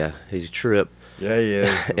 Yeah, he's a trip. Yeah, he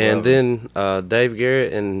is. And then Dave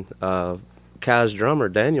Garrett and Kai's drummer,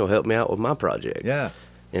 Daniel, helped me out with my project. Yeah.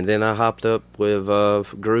 And then I hopped up with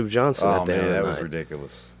Groove Johnson at the end of the that night. Was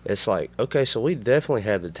ridiculous. It's like, okay, so we definitely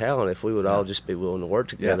have the talent if we would all just be willing to work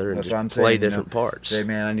together and just play different parts. Say,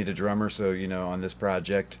 man, I need a drummer, so, on this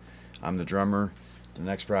project, I'm the drummer. the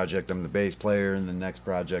next project I'm the bass player, and the next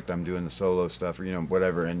project I'm doing the solo stuff, or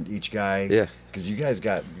whatever. And each guy, because you guys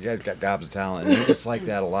got gobs of talent, and it's like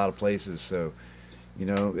that a lot of places. So,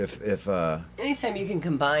 if anytime you can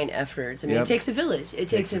combine efforts, I mean, it takes a village. It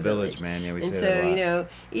takes a village, man. Yeah, we and say so that a lot.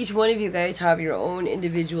 Each one of you guys have your own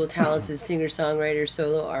individual talents as singer, songwriter,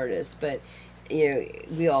 solo artists, but.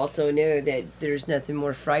 We also know that there's nothing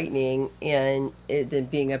more frightening than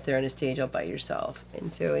being up there on a stage all by yourself.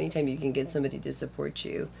 And so anytime you can get somebody to support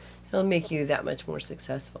you, it'll make you that much more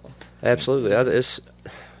successful. Absolutely. It's,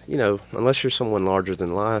 unless you're someone larger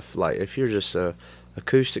than life, like if you're just a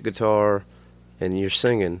acoustic guitar and you're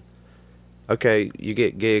singing, okay, you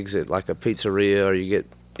get gigs at like a pizzeria or you get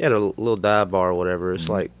at a little dive bar or whatever. It's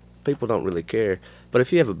like people don't really care. But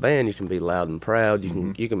if you have a band, you can be loud and proud.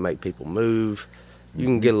 You can make people move. You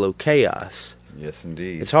can get a little chaos. Yes,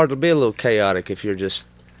 indeed. It's hard to be a little chaotic if you're just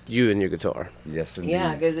you and your guitar. Yes, indeed.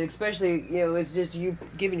 Yeah, because especially it's just you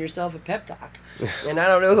giving yourself a pep talk. And I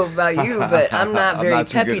don't know about you, but I'm not very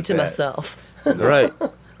peppy to myself. Right.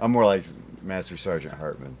 I'm more like Master Sergeant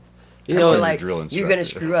Hartman. Like, you're going to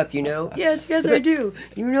screw up, Yes, I do.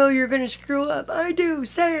 You're going to screw up. I do.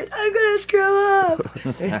 Say it. I'm going to screw up.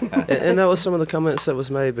 And that was some of the comments that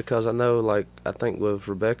was made because I know, like, I think with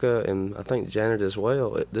Rebecca and I think Janet as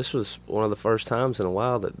well, this was one of the first times in a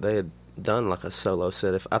while that they had done, like, a solo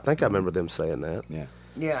set. I think I remember them saying that. Yeah.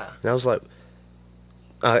 Yeah. And I was like,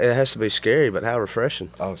 it has to be scary, but how refreshing.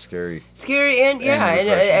 Oh, scary. Scary and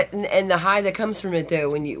the high that comes from it, though,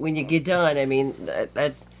 when you get done, I mean,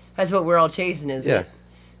 that's what we're all chasing, isn't it?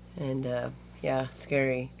 And,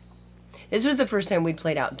 scary. This was the first time we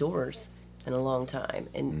played outdoors in a long time.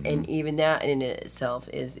 And even that in itself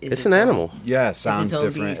is it's an animal. Yeah, sounds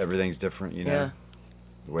different. Beast. Everything's different, Yeah.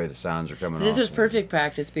 The way the sounds are coming So this off. was perfect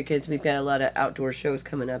practice because we've got a lot of outdoor shows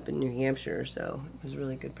coming up in New Hampshire. So it was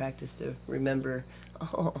really good practice to remember,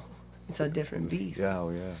 it's a different beast. Yeah,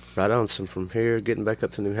 oh, yeah. Right on. So from here, getting back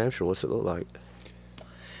up to New Hampshire, what's it look like?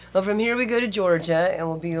 Well, from here we go to Georgia, and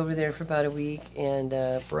we'll be over there for about a week. And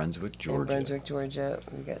Brunswick, Georgia.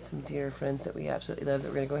 We've got some dear friends that we absolutely love that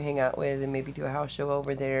we're going to go hang out with and maybe do a house show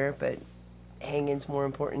over there. But hanging's more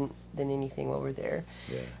important than anything while we're there.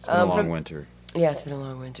 Yeah, it's been a long winter. Yeah, it's been a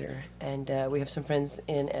long winter. And we have some friends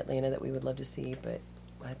in Atlanta that we would love to see, but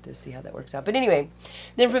we'll have to see how that works out. But anyway,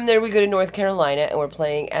 then from there we go to North Carolina, and we're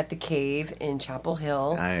playing at the Cave in Chapel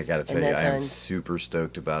Hill. I got to tell you, I am super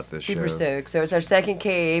stoked about this show. Super stoked. So it's our second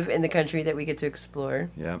cave in the country that we get to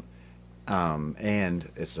explore. Yep. And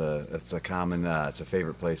it's a common, it's a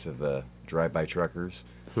favorite place of the drive-by truckers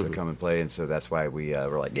to come and play, and so that's why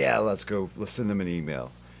we're like, yeah, let's go. Let's send them an email.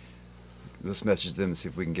 Let's message them and see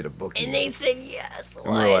if we can get a booking. And they said yes.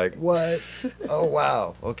 And we're like, what? Oh,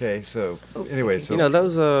 wow. Okay, so anyway, so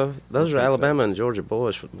those are Alabama and Georgia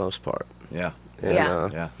boys for the most part. Yeah. And,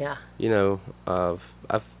 yeah.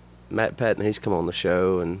 I've Matt Patton, he's come on the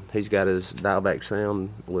show, and he's got his dial-back sound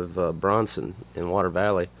with Bronson in Water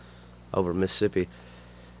Valley over Mississippi.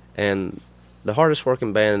 And the hardest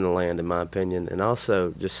working band in the land, in my opinion, and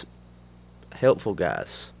also just helpful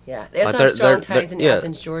guys. Yeah, there's some strong ties in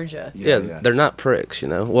Athens, Georgia. Yeah, they're not pricks,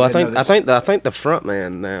 Well, I think the front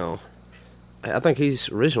man now, I think he's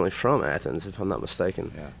originally from Athens, if I'm not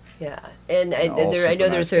mistaken. Yeah. Yeah, and I know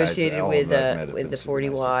they're associated with the 40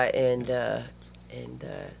 watt and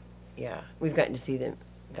we've gotten to see them.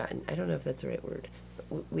 I don't know if that's the right word.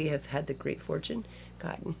 We have had the great fortune.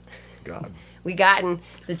 We gotten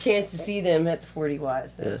the chance to see them at the 40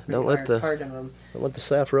 watts. So that's don't let the part of them. Don't let the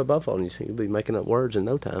South rub off on you. You'll be making up words in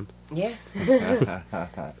no time. Yeah.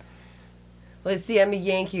 Well, see, I'm a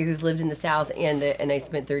Yankee who's lived in the South and I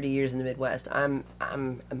spent 30 years in the Midwest. I'm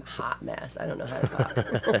a hot mess. I don't know how to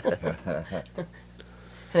talk.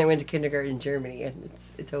 And I went to kindergarten in Germany, and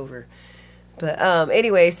it's over. But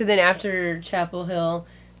anyway, so then after Chapel Hill,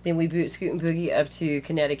 then we scoot and boogie up to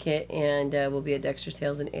Connecticut, and we'll be at Dexter's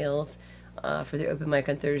Tales and Ales for the open mic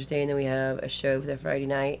on Thursday, and then we have a show for the Friday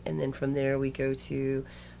night, and then from there we go to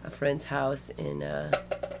a friend's house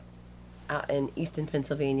out in Easton,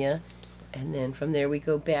 Pennsylvania, and then from there we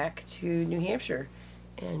go back to New Hampshire,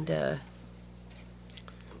 and I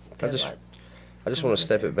just want to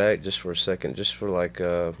step it back just for a second, just for like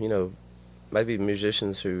maybe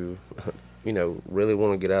musicians who really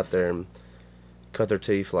want to get out there and cut their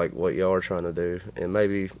teeth like what y'all are trying to do, and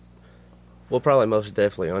maybe we're probably most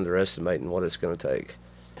definitely underestimating what it's going to take.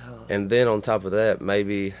 And then on top of that,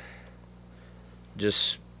 maybe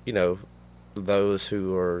just those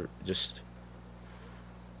who are just,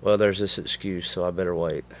 well, there's this excuse, so I better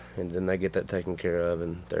wait, and then they get that taken care of,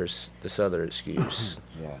 and there's this other excuse.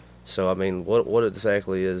 Yeah. So I mean, what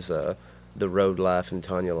exactly is the road life in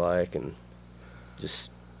Tanya like, and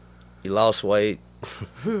Just, you lost weight.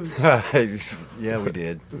 Yeah, we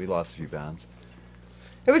did. We lost a few pounds.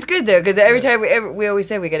 It was good though, because every time we always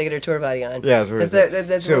say we got to get our tour body on. Yeah,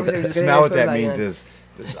 that's so, what we said. so now what that means is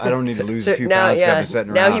I don't need to lose a few pounds coming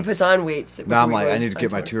sitting now around. he puts on weights. Now I'm like, I need to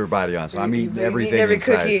get my tour body on, so I'm eating everything every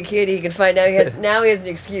inside. cookie and candy he can find. Now he has an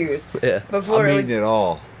excuse. Yeah. Before I'm it was, eating it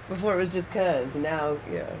all. Before it was just cause. Now,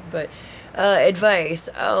 yeah. But advice.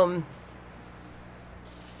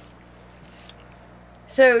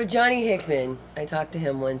 So Johnny Hickman, I talked to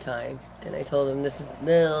him one time, and I told him, my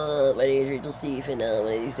name is Rachel Steve, and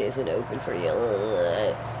one of these days I'm going to open for you.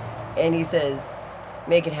 And he says,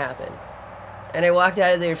 make it happen. And I walked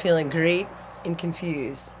out of there feeling great and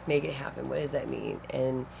confused. Make it happen. What does that mean?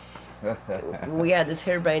 And we had this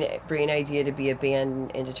harebrained idea to be a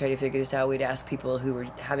band and to try to figure this out. We'd ask people who were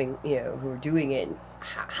who were doing it,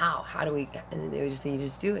 how do we, and they would just say, you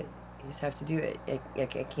just do it. You just have to do it. I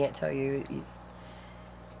can't tell you.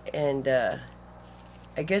 And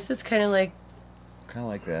I guess it's kind of like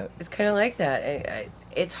that. It's kind of like that.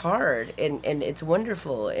 It's hard and it's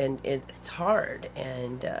wonderful and it's hard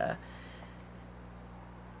and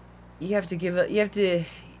you have to give up. You have to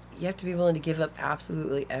be willing to give up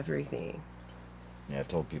absolutely everything. Yeah, I've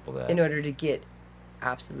told people that. In order to get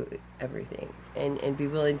absolutely everything, and be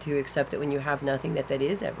willing to accept that when you have nothing, that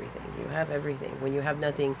is everything. You have everything. When you have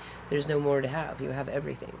nothing, there's no more to have. You have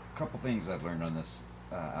everything. A couple things I've learned on this,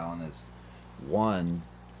 Alan, is one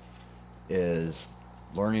is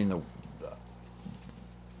learning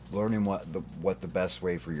what the best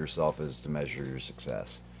way for yourself is to measure your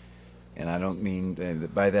success. And I don't mean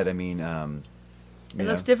by that I mean it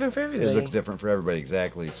looks different for everybody. It looks different for everybody,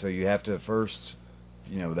 exactly. So you have to first,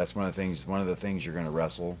 that's one of the things you're going to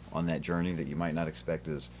wrestle on that journey that you might not expect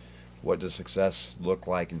is, what does success look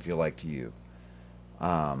like and feel like to you?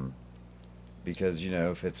 Because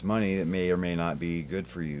if it's money, it may or may not be good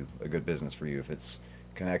for you, a good business for you. If it's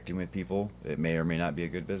connecting with people, it may or may not be a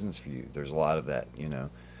good business for you. There's a lot of that,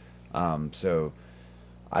 So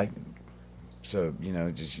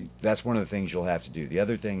just that's one of the things you'll have to do. The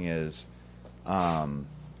other thing is,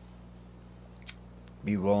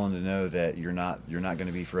 be willing to know that you're not going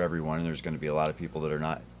to be for everyone, and there's going to be a lot of people that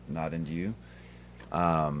are not into you.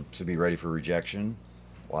 So be ready for rejection.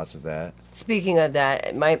 Lots of that. Speaking of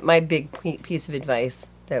that, my big piece of advice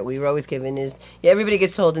that we were always given is, everybody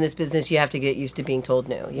gets told in this business you have to get used to being told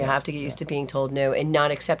no. You have to get used to being told no and not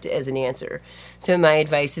accept it as an answer. So my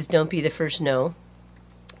advice is, don't be the first no.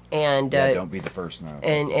 And don't be the first no.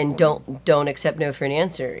 And don't accept no for an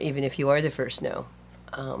answer, even if you are the first no.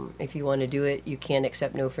 If you want to do it, you can't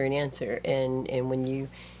accept no for an answer. And when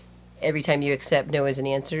every time you accept no as an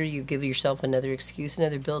answer, you give yourself another excuse,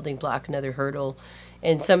 another building block, another hurdle.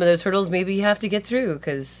 And some of those hurdles maybe you have to get through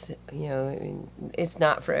because, it's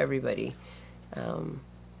not for everybody.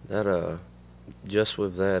 Just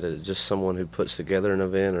with that, just someone who puts together an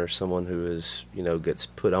event or someone who is, gets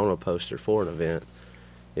put on a poster for an event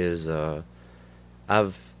is,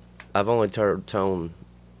 I've only told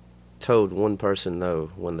one person no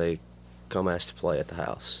when they come ask to play at the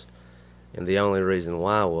house. And the only reason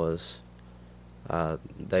why was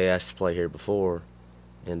they asked to play here before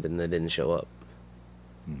and then they didn't show up.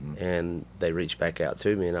 Mm-hmm. And they reached back out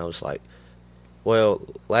to me, and I was like, well,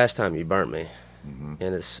 last time you burnt me. Mm-hmm.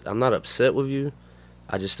 And I'm not upset with you,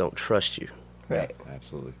 I just don't trust you. Right. Yeah,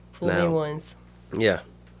 absolutely. Fool me once. Yeah.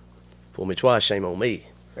 Fool me twice, shame on me.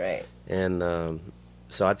 Right. And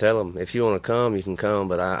so I tell them, if you want to come, you can come,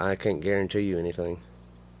 but I can't guarantee you anything.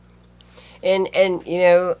 And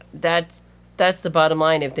that's the bottom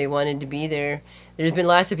line. If they wanted to be there, there's been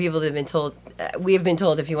lots of people that have been told, we have been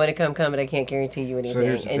told, if you want to come, but I can't guarantee you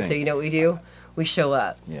anything. So you know what we do? We show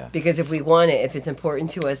up. Yeah. Because if we want it, if it's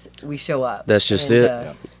important to us, we show up. That's just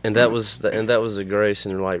it. And that was the grace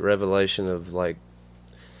and revelation of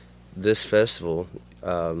this festival.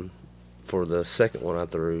 For the second one I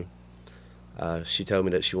threw, she told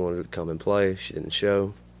me that she wanted to come and play. She didn't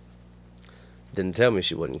show. Didn't tell me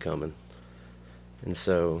she wasn't coming. And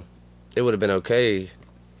so it would have been okay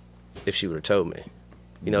if she would have told me.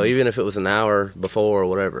 Even if it was an hour before or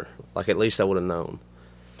whatever. At least I would have known.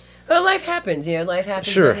 Well, life happens. Life happens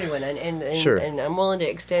sure. to everyone. And, sure. And I'm willing to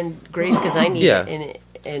extend grace because I need it.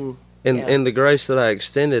 And the grace that I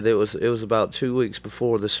extended, it was about 2 weeks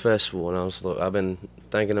before this festival, and I've been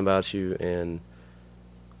thinking about you, and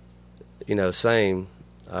same.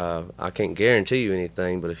 I can't guarantee you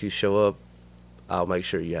anything, but if you show up, I'll make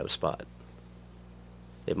sure you have a spot.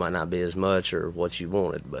 It might not be as much or what you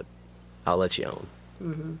wanted, but I'll let you on.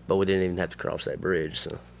 Mm-hmm. But we didn't even have to cross that bridge.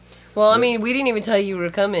 So Well, I mean, we didn't even tell you were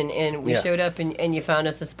coming, and we Yeah. showed up, and you found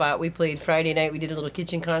us a spot. We played Friday night. We did a little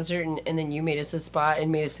kitchen concert, and then you made us a spot and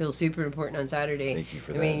made us feel super important on Saturday. Thank you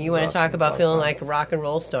for I that. mean, It you was want to awesome. talk about A lot of feeling fun. like a rock and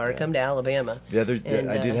roll star? Come to Alabama. I did And,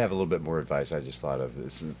 have a little bit more advice I just thought of.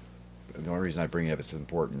 This is, the only reason I bring it up is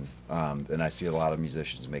important. And I see a lot of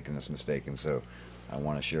musicians making this mistake, and so I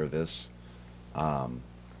want to share this.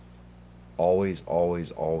 Always,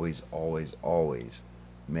 always, always, always, always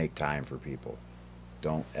make time for people.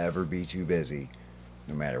 Don't ever be too busy,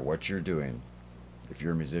 no matter what you're doing. If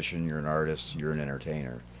you're a musician, you're an artist, you're an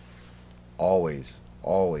entertainer. Always,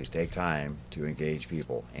 always take time to engage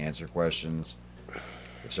people, answer questions.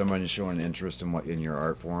 If someone is showing interest in your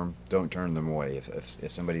art form, don't turn them away.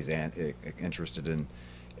 If somebody's interested in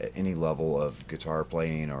any level of guitar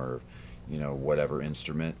playing or whatever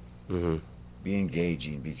instrument, be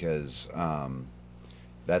engaging, because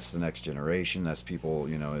that's the next generation. That's people,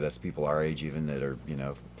 that's people our age even that are,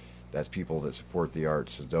 that's people that support the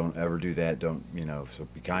arts. So don't ever do that. Don't, so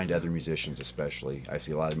be kind to other musicians especially. I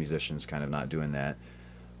see a lot of musicians kind of not doing that.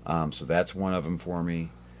 So that's one of them for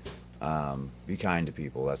me. Be kind to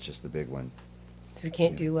people. That's just the big one. If you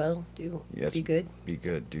can't do well, Yes, be good. Be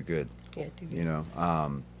good. Do good. Yeah, do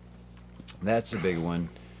good. That's a big one.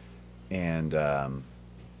 And, man,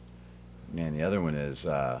 the other one is...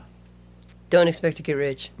 Don't expect to get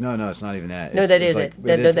rich. No, it's not even that. No, It's- that it's is like- it.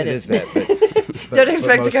 That is that. Don't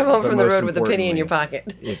expect to come home but from the most road with a penny in your importantly,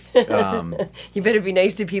 pocket. If, You better be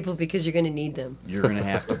nice to people because you're going to need them. you're going to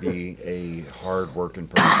have to be a hard-working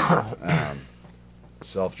person,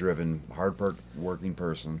 self-driven, hard-working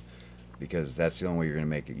person, because that's the only way you're going to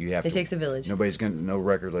make it. You have It to. takes a village. No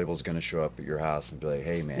record label's going to show up at your house and be like,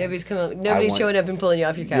 "Hey, man." Nobody's showing up and pulling you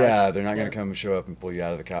off your couch. Yeah, they're not going No. to come show up and pull you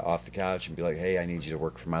out of off the couch and be like, "Hey, I need you to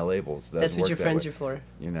work for my labels." That's what your friends are for.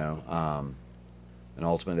 And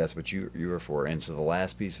ultimately, that's what you are for. And so the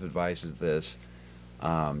last piece of advice is this: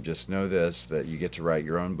 just know this, that you get to write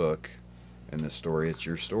your own book, and the story, it's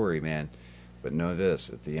your story, man. But know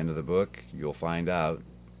this: at the end of the book, you'll find out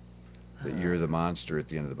that you're the monster. At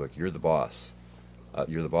the end of the book, you're the boss.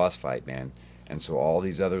 You're the boss fight, man. And so all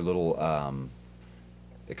these other little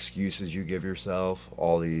excuses you give yourself,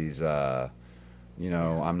 all these, I'm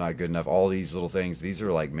not good enough, all these little things, these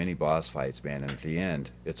are like mini boss fights, man. And at the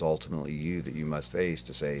end, it's ultimately you that you must face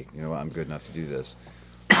to say, I'm good enough to do this.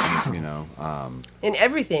 In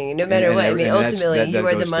everything, no matter what. I mean, ultimately, you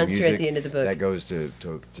are the monster at the end of the book. That goes to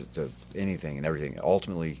anything and everything.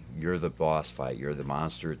 Ultimately, you're the boss fight. You're the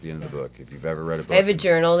monster at the end of the book. If you've ever read a book. I have a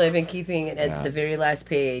journal that I've been keeping it at the very last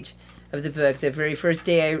page of the book. The very first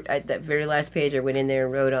day, at that very last page, I went in there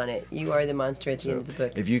and wrote on it, "You are the monster at the end of the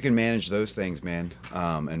book." If you can manage those things, man,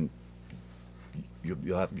 and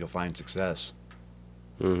you'll find success.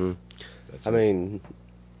 Mm-hmm. That's I mean,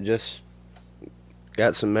 just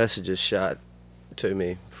got some messages shot to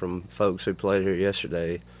me from folks who played here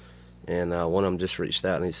yesterday, and one of them just reached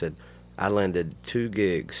out and he said, "I landed 2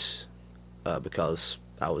 gigs because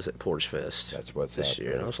I was at PorchFest That's what's this up, year."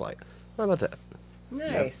 right? And I was like, "How about that?"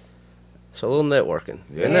 Nice. So a little networking,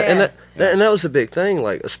 Yeah. and that was a big thing.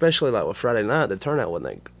 Like especially like with Friday night, the turnout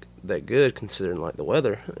wasn't that good considering like the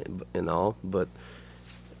weather and all, but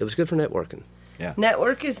it was good for networking. Yeah.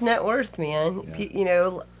 Network is net worth, man.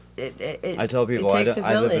 Yeah. It I tell people it takes a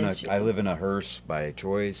I village. live in a hearse by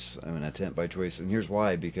choice. I'm in a tent by choice, and here's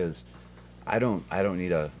why: because I don't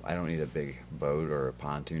need a big boat or a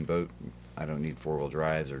pontoon boat. I don't need 4-wheel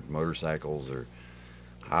drives or motorcycles or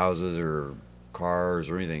houses or cars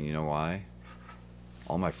or anything. You know why?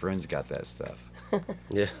 All my friends got that stuff.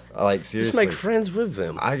 Yeah, Like seriously, just make friends with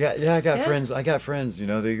them. I got Yeah. friends. I got friends.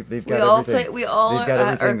 They've We got all everything. play. We all They've got are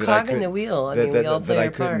everything that I cog in couldn't- the wheel. I that, mean, that, we all that play I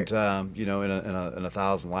our part. couldn't, in a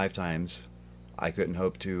thousand lifetimes, I couldn't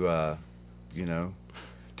hope to,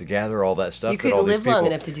 to gather all that stuff. You that all couldn't these live long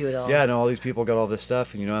people- enough to do it all. Yeah, no, all these people got all this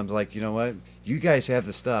stuff, and I'm like, you know what? You guys have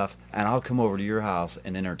the stuff, and I'll come over to your house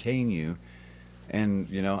and entertain you, and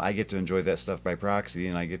I get to enjoy that stuff by proxy,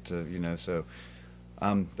 and I get to, so.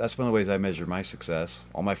 That's one of the ways I measure my success.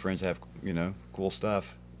 All my friends have, cool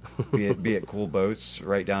stuff, be it cool boats,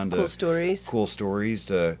 right down to Cool stories. cool stories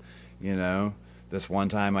to, this one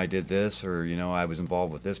time I did this, or I was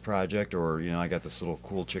involved with this project, or I got this little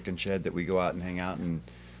cool chicken shed that we go out and hang out and,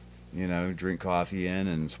 drink coffee in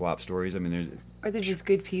and swap stories. I mean, there's Or they're just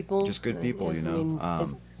good people. Just good people, I mean,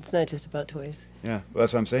 Um, it's not just about toys. yeah, well,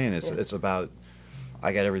 that's what I'm saying. Yeah. It's about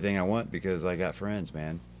I got everything I want because I got friends,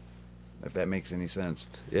 man. If that makes any sense.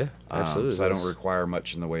 Yeah, absolutely. So I don't require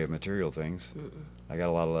much in the way of material things. I got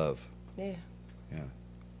a lot of love. Yeah. Yeah.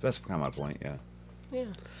 That's kind of my point, yeah. Yeah.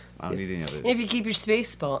 I don't need any of And it. if you keep your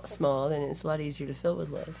space small, then it's a lot easier to fill with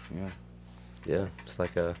love. Yeah. Yeah, it's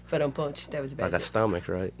like a But on punch, that was a bad like a joke. stomach,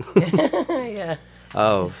 right? Yeah.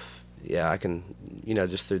 Oh, yeah, I can,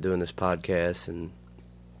 just through doing this podcast and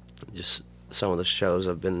just some of the shows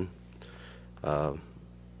I've been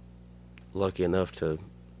lucky enough to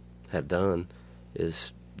have done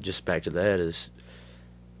is just back to that is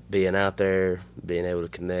being out there, being able to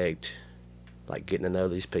connect, like getting to know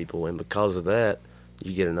these people, and because of that,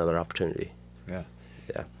 you get another opportunity. Yeah.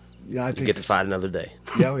 Yeah. Yeah, I You think get to fight another day.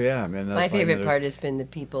 Yeah, yeah, man. My favorite part has been the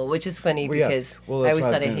people, which is funny because Well, I that's always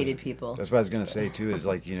what thought I gonna- hated people. That's what I was gonna say too. Is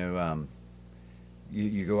like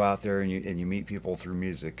you go out there and you meet people through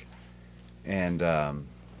music, and I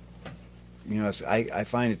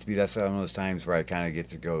find it to be that's one of those times where I kind of get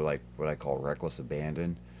to go like what I call reckless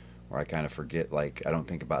abandon, where I kind of forget, like, I don't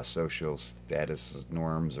think about social status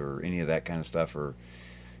norms or any of that kind of stuff, or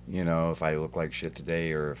if I look like shit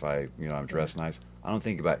today, or if I'm dressed nice. I don't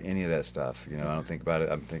think about any of that stuff. I don't think about it.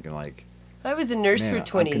 I'm thinking like, I was a nurse man, for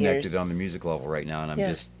 20 I'm connected years. on the music level right now, and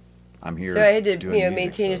Yeah. I'm here. So I had to, doing music,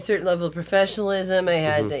 maintain a so- certain level of professionalism. I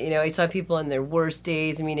had to, I saw people on their worst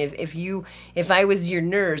days. I mean, if I was your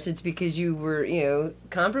nurse, it's because you were,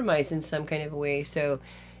 compromised in some kind of a way. So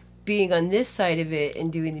being on this side of it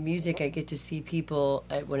and doing the music, I get to see people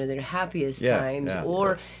at one of their happiest times,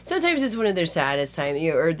 or sometimes it's one of their saddest times,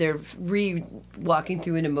 or they're walking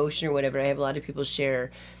through an emotion or whatever. I have a lot of people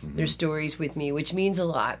share their stories with me, which means a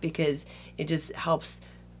lot because it just helps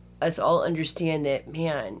us all understand that,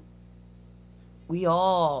 man, we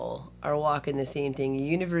all are walking the same thing. The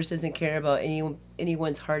universe doesn't care about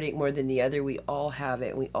anyone's heartache more than the other. We all have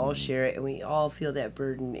it. We all share it, and we all feel that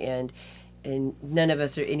burden. And none of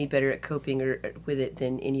us are any better at coping with it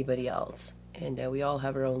than anybody else. And we all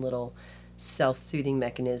have our own little self-soothing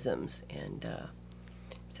mechanisms. And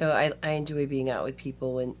so I enjoy being out with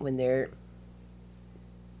people when they're,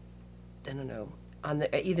 I don't know,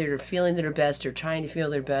 either feeling their best or trying to feel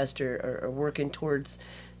their best or working towards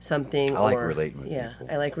something. I like relating with people.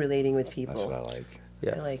 I like relating with people. That's what I like.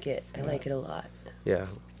 Yeah. I like it. I like it a lot. Yeah.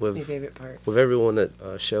 It's my favorite part. With everyone that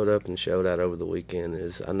showed up and showed out over the weekend,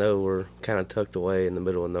 is I know we're kind of tucked away in the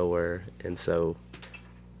middle of nowhere, and so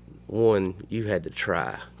one, you had to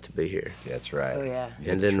try to be here, That's right. Oh, yeah. You had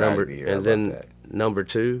and to then try to be here. I love that. number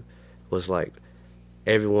two was like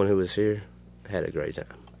everyone who was here had a great time.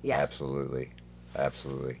 Yeah. Absolutely.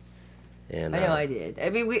 And I know I did. I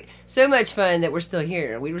mean, so much fun that we're still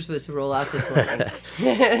here. We were supposed to roll out this morning.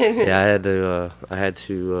 yeah, I had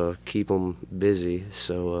to keep them busy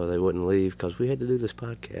so they wouldn't leave because we had to do this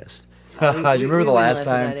podcast. You remember we the last wouldn't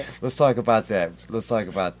laugh time? about it. Let's talk about that. Let's talk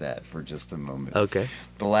about that for just a moment. Okay.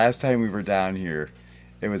 The last time we were down here,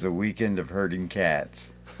 it was a weekend of herding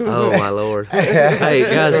cats. Oh my lord! Hey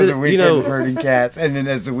guys, It was a weekend of you herding cats, and then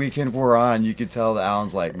as the weekend wore on, you could tell that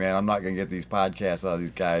Alan's like, "Man, I'm not gonna get these podcasts out of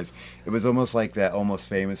these guys." It was almost like that Almost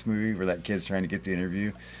Famous movie where that kid's trying to get the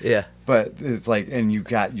interview. yeah. But it's like, and you've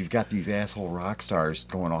got these asshole rock stars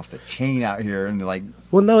going off the chain out here, and they're like,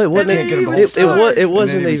 Well, no, it wasn't. They didn't even It stars. wasn't They didn't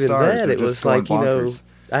even even stars, that. they're It just was like going bonkers.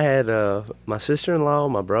 I had my sister-in-law,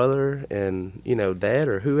 my brother, and Dad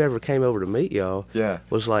or whoever came over to meet y'all. Yeah.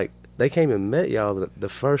 Was like they came and met y'all the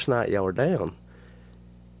first night y'all were down,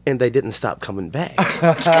 and they didn't stop coming back.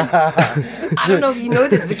 I don't know if you know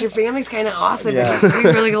this, but your family's kind of awesome. Yeah. We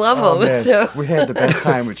really love them. "Oh man, So we had the best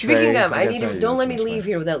time with Trey." speaking of, I I gotta need tell to you, don't this let me was leave fun.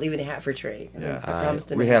 here without leaving a hat for Trey. Yeah, I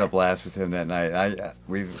promised him. we a had a hat. blast with him that night.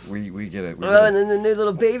 We get it. Well, and then the new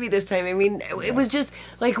little baby this time. I mean, it was just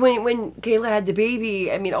like when Kayla had the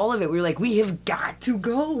baby. I mean, all of it. We were like, we have got to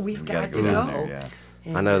go. We've gotta got to down go. there,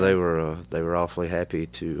 yeah. I know they were awfully happy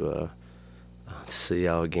to see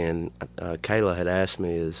y'all again. Kayla had asked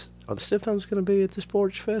me, "Are the Stifftones going to be at this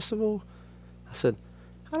Porch Festival?" I said,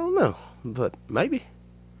 "I don't know, but maybe."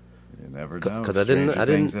 You never know. Because I didn't.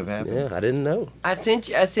 Things have happened. Yeah, I didn't know. I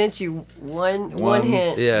sent you one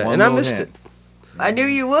hint. Yeah, One and I little missed hint. it. I knew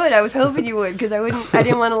you would. I was hoping you would because I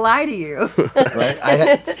didn't want to lie to you. Right?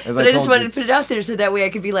 As But I just told wanted you, to put it out there so that way I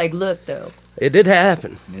could be like, look, though. It did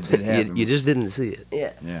happen. It did happen. You just didn't see it.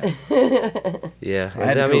 Yeah. Yeah. Yeah, I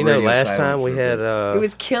had and to I go mean, radio last silent time we for a had. bit. It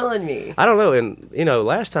was killing me. I don't know, and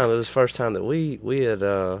last time it was the first time that we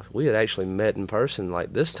had actually met in person.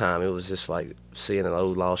 Like this time, it was just like seeing an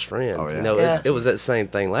old lost friend. Oh, yeah. Yeah. It was that same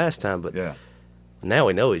thing last time, but Yeah. now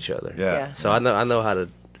we know each other. Yeah. Yeah. So I know how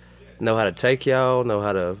to take y'all, know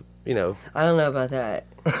how to I don't know about that.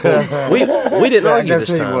 we didn't Yeah, I argue gotta this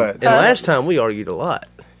tell you time. what. And last time we argued a lot.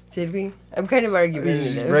 Did we? I'm kind of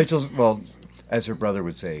argumentative. Rachel's, well, as her brother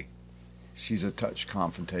would say, she's a touch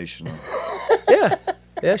confrontational.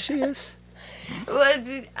 Yeah, she is. Well,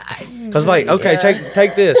 Cause like, okay, Yeah.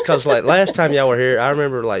 take this. Cause like last time y'all were here, I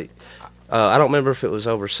remember like I don't remember if it was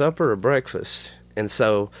over supper or breakfast. And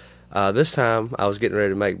so this time I was getting ready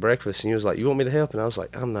to make breakfast, and he was like, "You want me to help?" And I was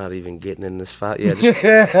like, "I'm not even getting in this fight. Yeah,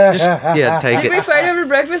 just take Did it." we fight over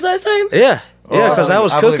breakfast last time? Yeah, because I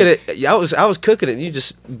was cooking believe it. I was cooking it, and you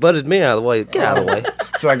just butted me out of the way. Get out of the way.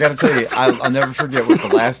 So I got to tell you, I'll never forget what the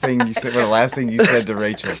last thing you said. What the last thing you said to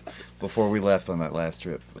Rachel before we left on that last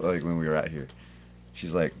trip, like when we were out here.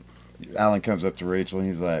 She's like, Alan comes up to Rachel and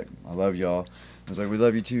he's like, "I love y'all." I was like, "We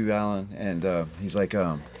love you too, Alan." And he's like,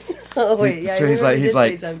 Oh wait, yeah. So he's I like, remember you did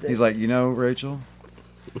say something. he's like, "You know, Rachel,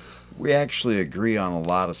 we actually agree on a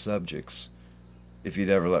lot of subjects. If you'd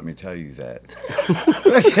ever let me tell you that."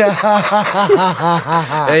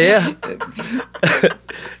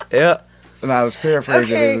 Yeah. And I was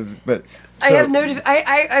paraphrasing, Okay. but I have no.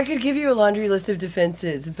 I could give you a laundry list of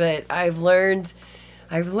defenses, but I've learned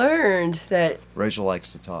that. Rachel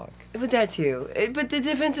likes to talk. But that too. But the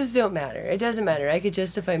defenses don't matter. It doesn't matter. I could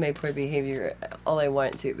justify my poor behavior all I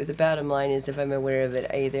want to, but the bottom line is, if I'm aware of it,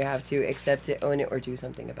 I either have to accept it, own it, or do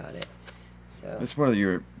something about it. So. It's one of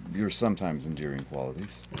your sometimes endearing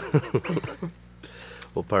qualities.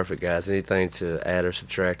 Well, perfect, guys. Anything to add or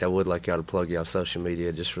subtract? I would like y'all to plug y'all social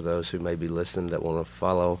media, just for those who may be listening that want to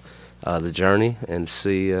follow the journey and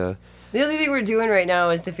see. The only thing we're doing right now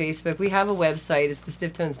is the Facebook. We have a website. It's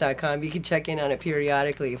thestifftones.com. You can check in on it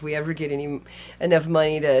periodically. If we ever get enough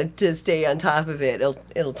money to stay on top of it,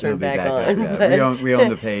 it'll turn back on. Yeah. But We own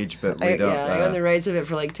the page, but we don't. I own the rights of it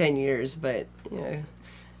for like 10 years, but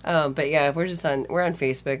but yeah, we're on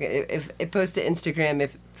Facebook. If I post to Instagram,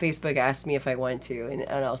 if Facebook asks me if I want to, and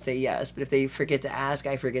I'll say yes. But if they forget to ask,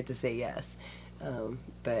 I forget to say yes.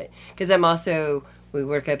 But because we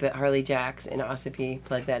work up at Harley Jack's in Ossipee,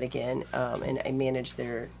 plug that again, and I manage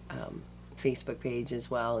their Facebook page as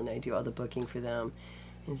well, and I do all the booking for them.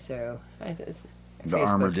 And so it's The Facebook.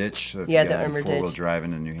 Armor Ditch. So if Yeah, you the got Armor four-wheel Ditch.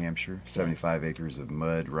 driving in New Hampshire, 75 acres of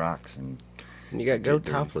mud, rocks, and You got Go Get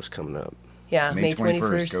dirty. Topless coming up. Yeah, May May 21st,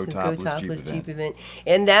 21st, Go Go Topless Topless Jeep Jeep event.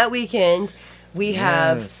 And that weekend, we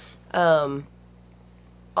have Yes.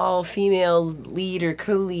 all female lead or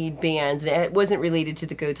co-lead bands. And it wasn't related to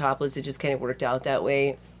the Go Topless, it just kind of worked out that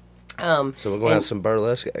way. So we're going to have some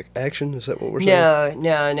burlesque action? Is that what we're saying?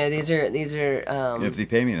 No. These are. If they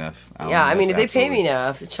pay me enough. Yeah, I mean, if they pay me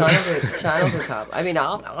absolutely- enough, Sean will go top. I mean,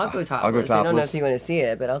 I'll go topless. I'll go I don't know topless. if you want to see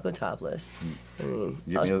it, but I'll go topless. I mean,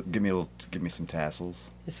 Give me some tassels.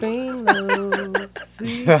 swing low,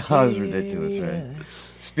 sweet That was cheer. ridiculous, right?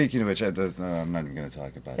 Speaking of which, I'm not even going to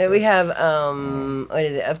talk about Yeah, that. we have what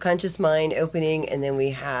is it? Of Conscious Mind opening, and then we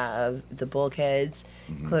have the Bulkheads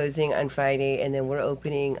closing on Friday, and then we're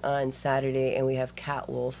opening on Saturday, and we have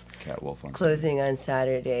Catwolf Catwolf on closing on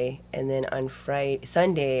Saturday, and then on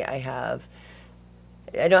Sunday I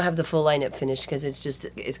don't have the full lineup finished because it's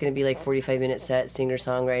going to be like 45-minute set,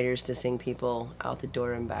 singer-songwriters to sing people out the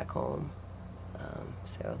door and back home.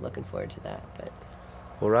 So looking forward to that. But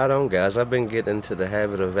Well, right on, guys. I've been getting into the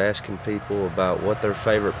habit of asking people about what their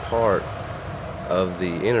favorite part of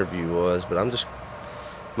the interview was, but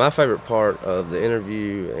my favorite part of the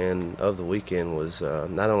interview and of the weekend was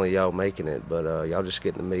not only y'all making it, but y'all just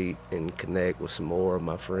getting to meet and connect with some more of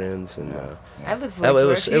my friends. And I look forward to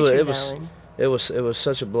our futures, Alan. it was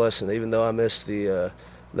such a blessing, even though I missed the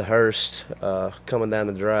Hearst coming down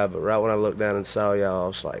the drive. But right when I looked down and saw y'all, I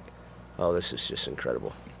was like, "Oh, this is just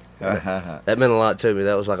incredible." That meant a lot to me.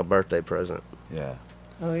 That was like a birthday present. Yeah.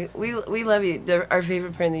 Oh, we love you. Our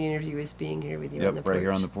favorite part of the interview is being here with you on the Yep, porch. right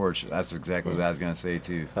here on the porch. That's exactly what I was going to say,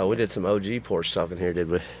 too. Oh, we did some OG porch talking here, did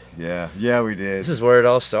we? Yeah, we did. This is where it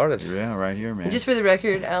all started. Yeah, right here, man. And just for the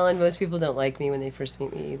record, Alan, most people don't like me when they first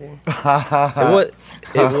meet me either. It wasn't.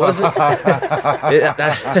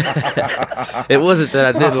 It wasn't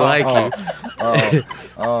that I didn't like you.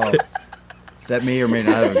 That may or may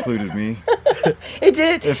not have included me. It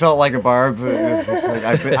did. It felt like a bar, but it was just like,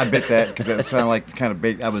 I bit that because it sounded like the kind of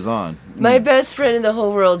bait I was on. My best friend in the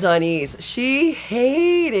whole world, Donise, she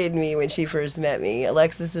hated me when she first met me.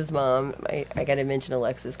 Alexis's mom. I got to mention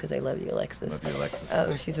Alexis because I love you, Alexis. Love you,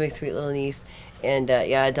 Alexis. She's my sweet little niece. And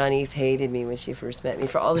Donise hated me when she first met me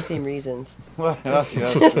for all the same reasons. But I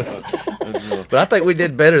think we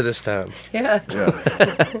did better this time. Yeah.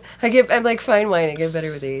 I'm like fine wine. I get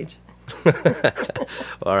better with age.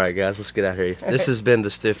 All right, guys, let's get out of here. This has been the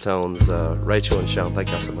Stifftones. Rachel and Sean,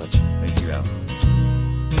 thank y'all so much. Thank you, Al.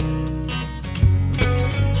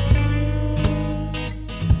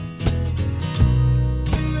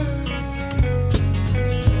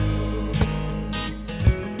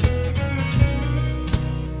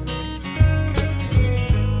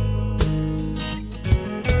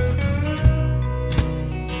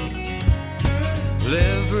 Well,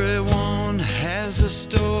 everyone has a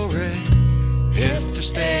story if they're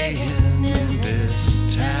staying in this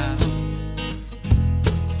town.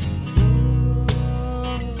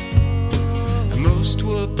 And most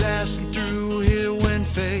were passing through here when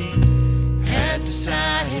fate had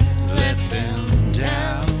decided to let them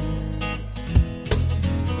down.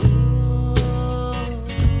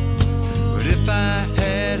 But if I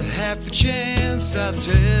had half a chance, I'll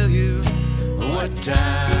tell you what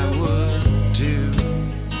I would do.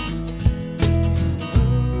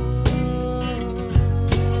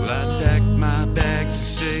 Well, I'd pack my bags and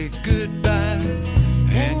say goodbye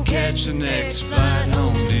and catch the next flight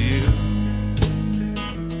home to you.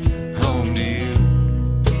 Home to you.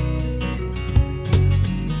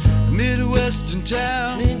 A Midwestern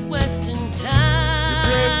town. Midwestern town. You're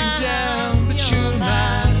broken down, but you're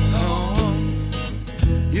my home.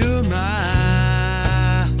 You're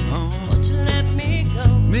my home. Won't you let me go?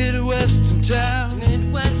 Midwestern town.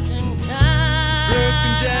 Midwestern town. You're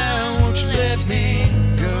broken down, won't you let me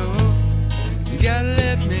go? You gotta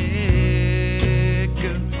let me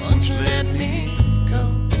go. Won't you let me go?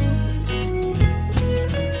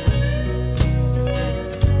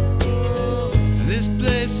 And this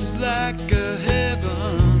place is like a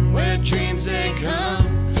heaven where dreams they come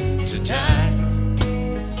to die.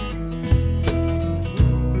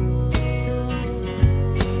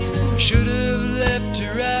 I should have left you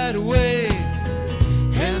right away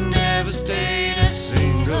and never stayed a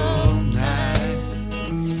single night.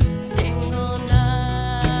 Single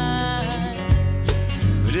night.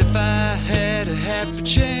 But if I had a half a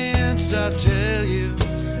chance, I'll tell you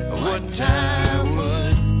what I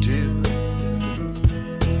would do.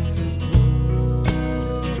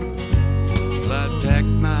 Well, I'd pack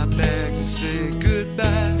my bags and say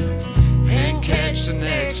goodbye and catch the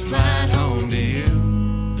next flight home to you.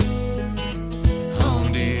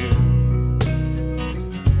 Home to you.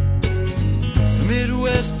 A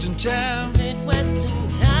Midwestern town. Midwestern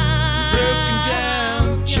town. Broken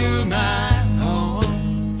down, but you're my home.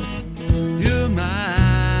 You're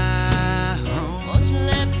my home. Won't you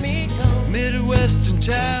let me go? Midwestern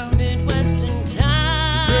town. Midwestern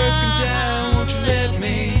town. Broken down, won't you let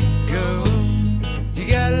me go? You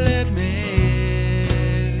gotta let me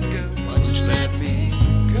go. Won't you let me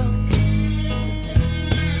go?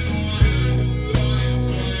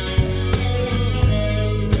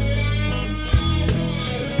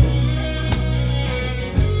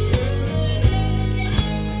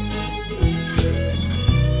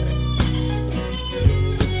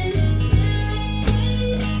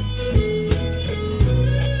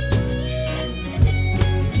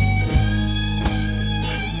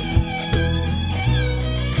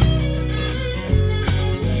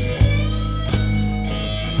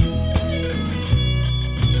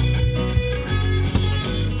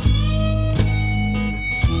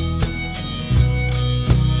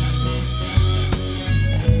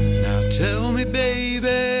 Now tell me,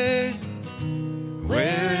 baby,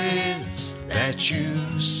 where it is that you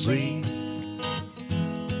sleep.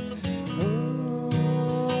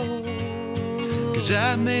 'Cause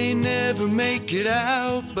I may never make it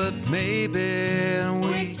out, but maybe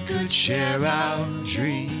we could share our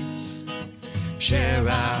dreams. Share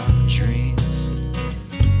our dreams.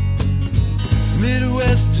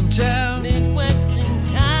 Midwestern town. Midwestern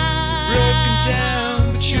town. Broken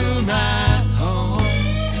down, but you're my home.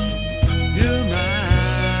 You're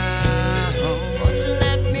my home. Won't you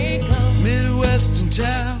let me go? Midwestern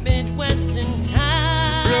town. Midwestern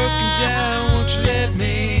town. Broken down, won't you let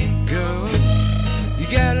me go? You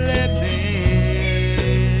gotta let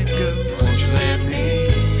me go. Won't you let me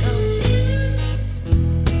go?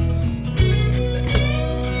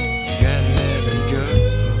 You gotta let me go.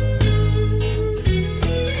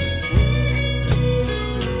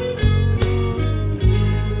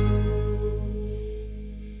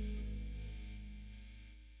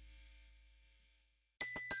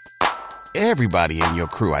 Everybody in your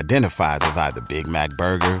crew identifies as either Big Mac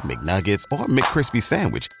Burger, McNuggets, or McCrispy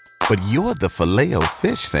Sandwich. But you're the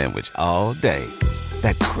Filet-O-Fish Sandwich all day.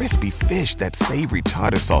 That crispy fish, that savory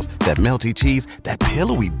tartar sauce, that melty cheese, that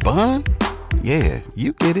pillowy bun. Yeah,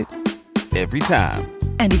 you get it. Every time.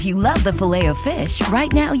 And if you love the Filet-O-Fish,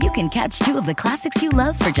 right now you can catch two of the classics you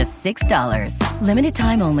love for just $6. Limited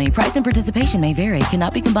time only. Price and participation may vary.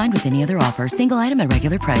 Cannot be combined with any other offer. Single item at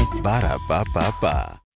regular price. Ba-da-ba-ba-ba.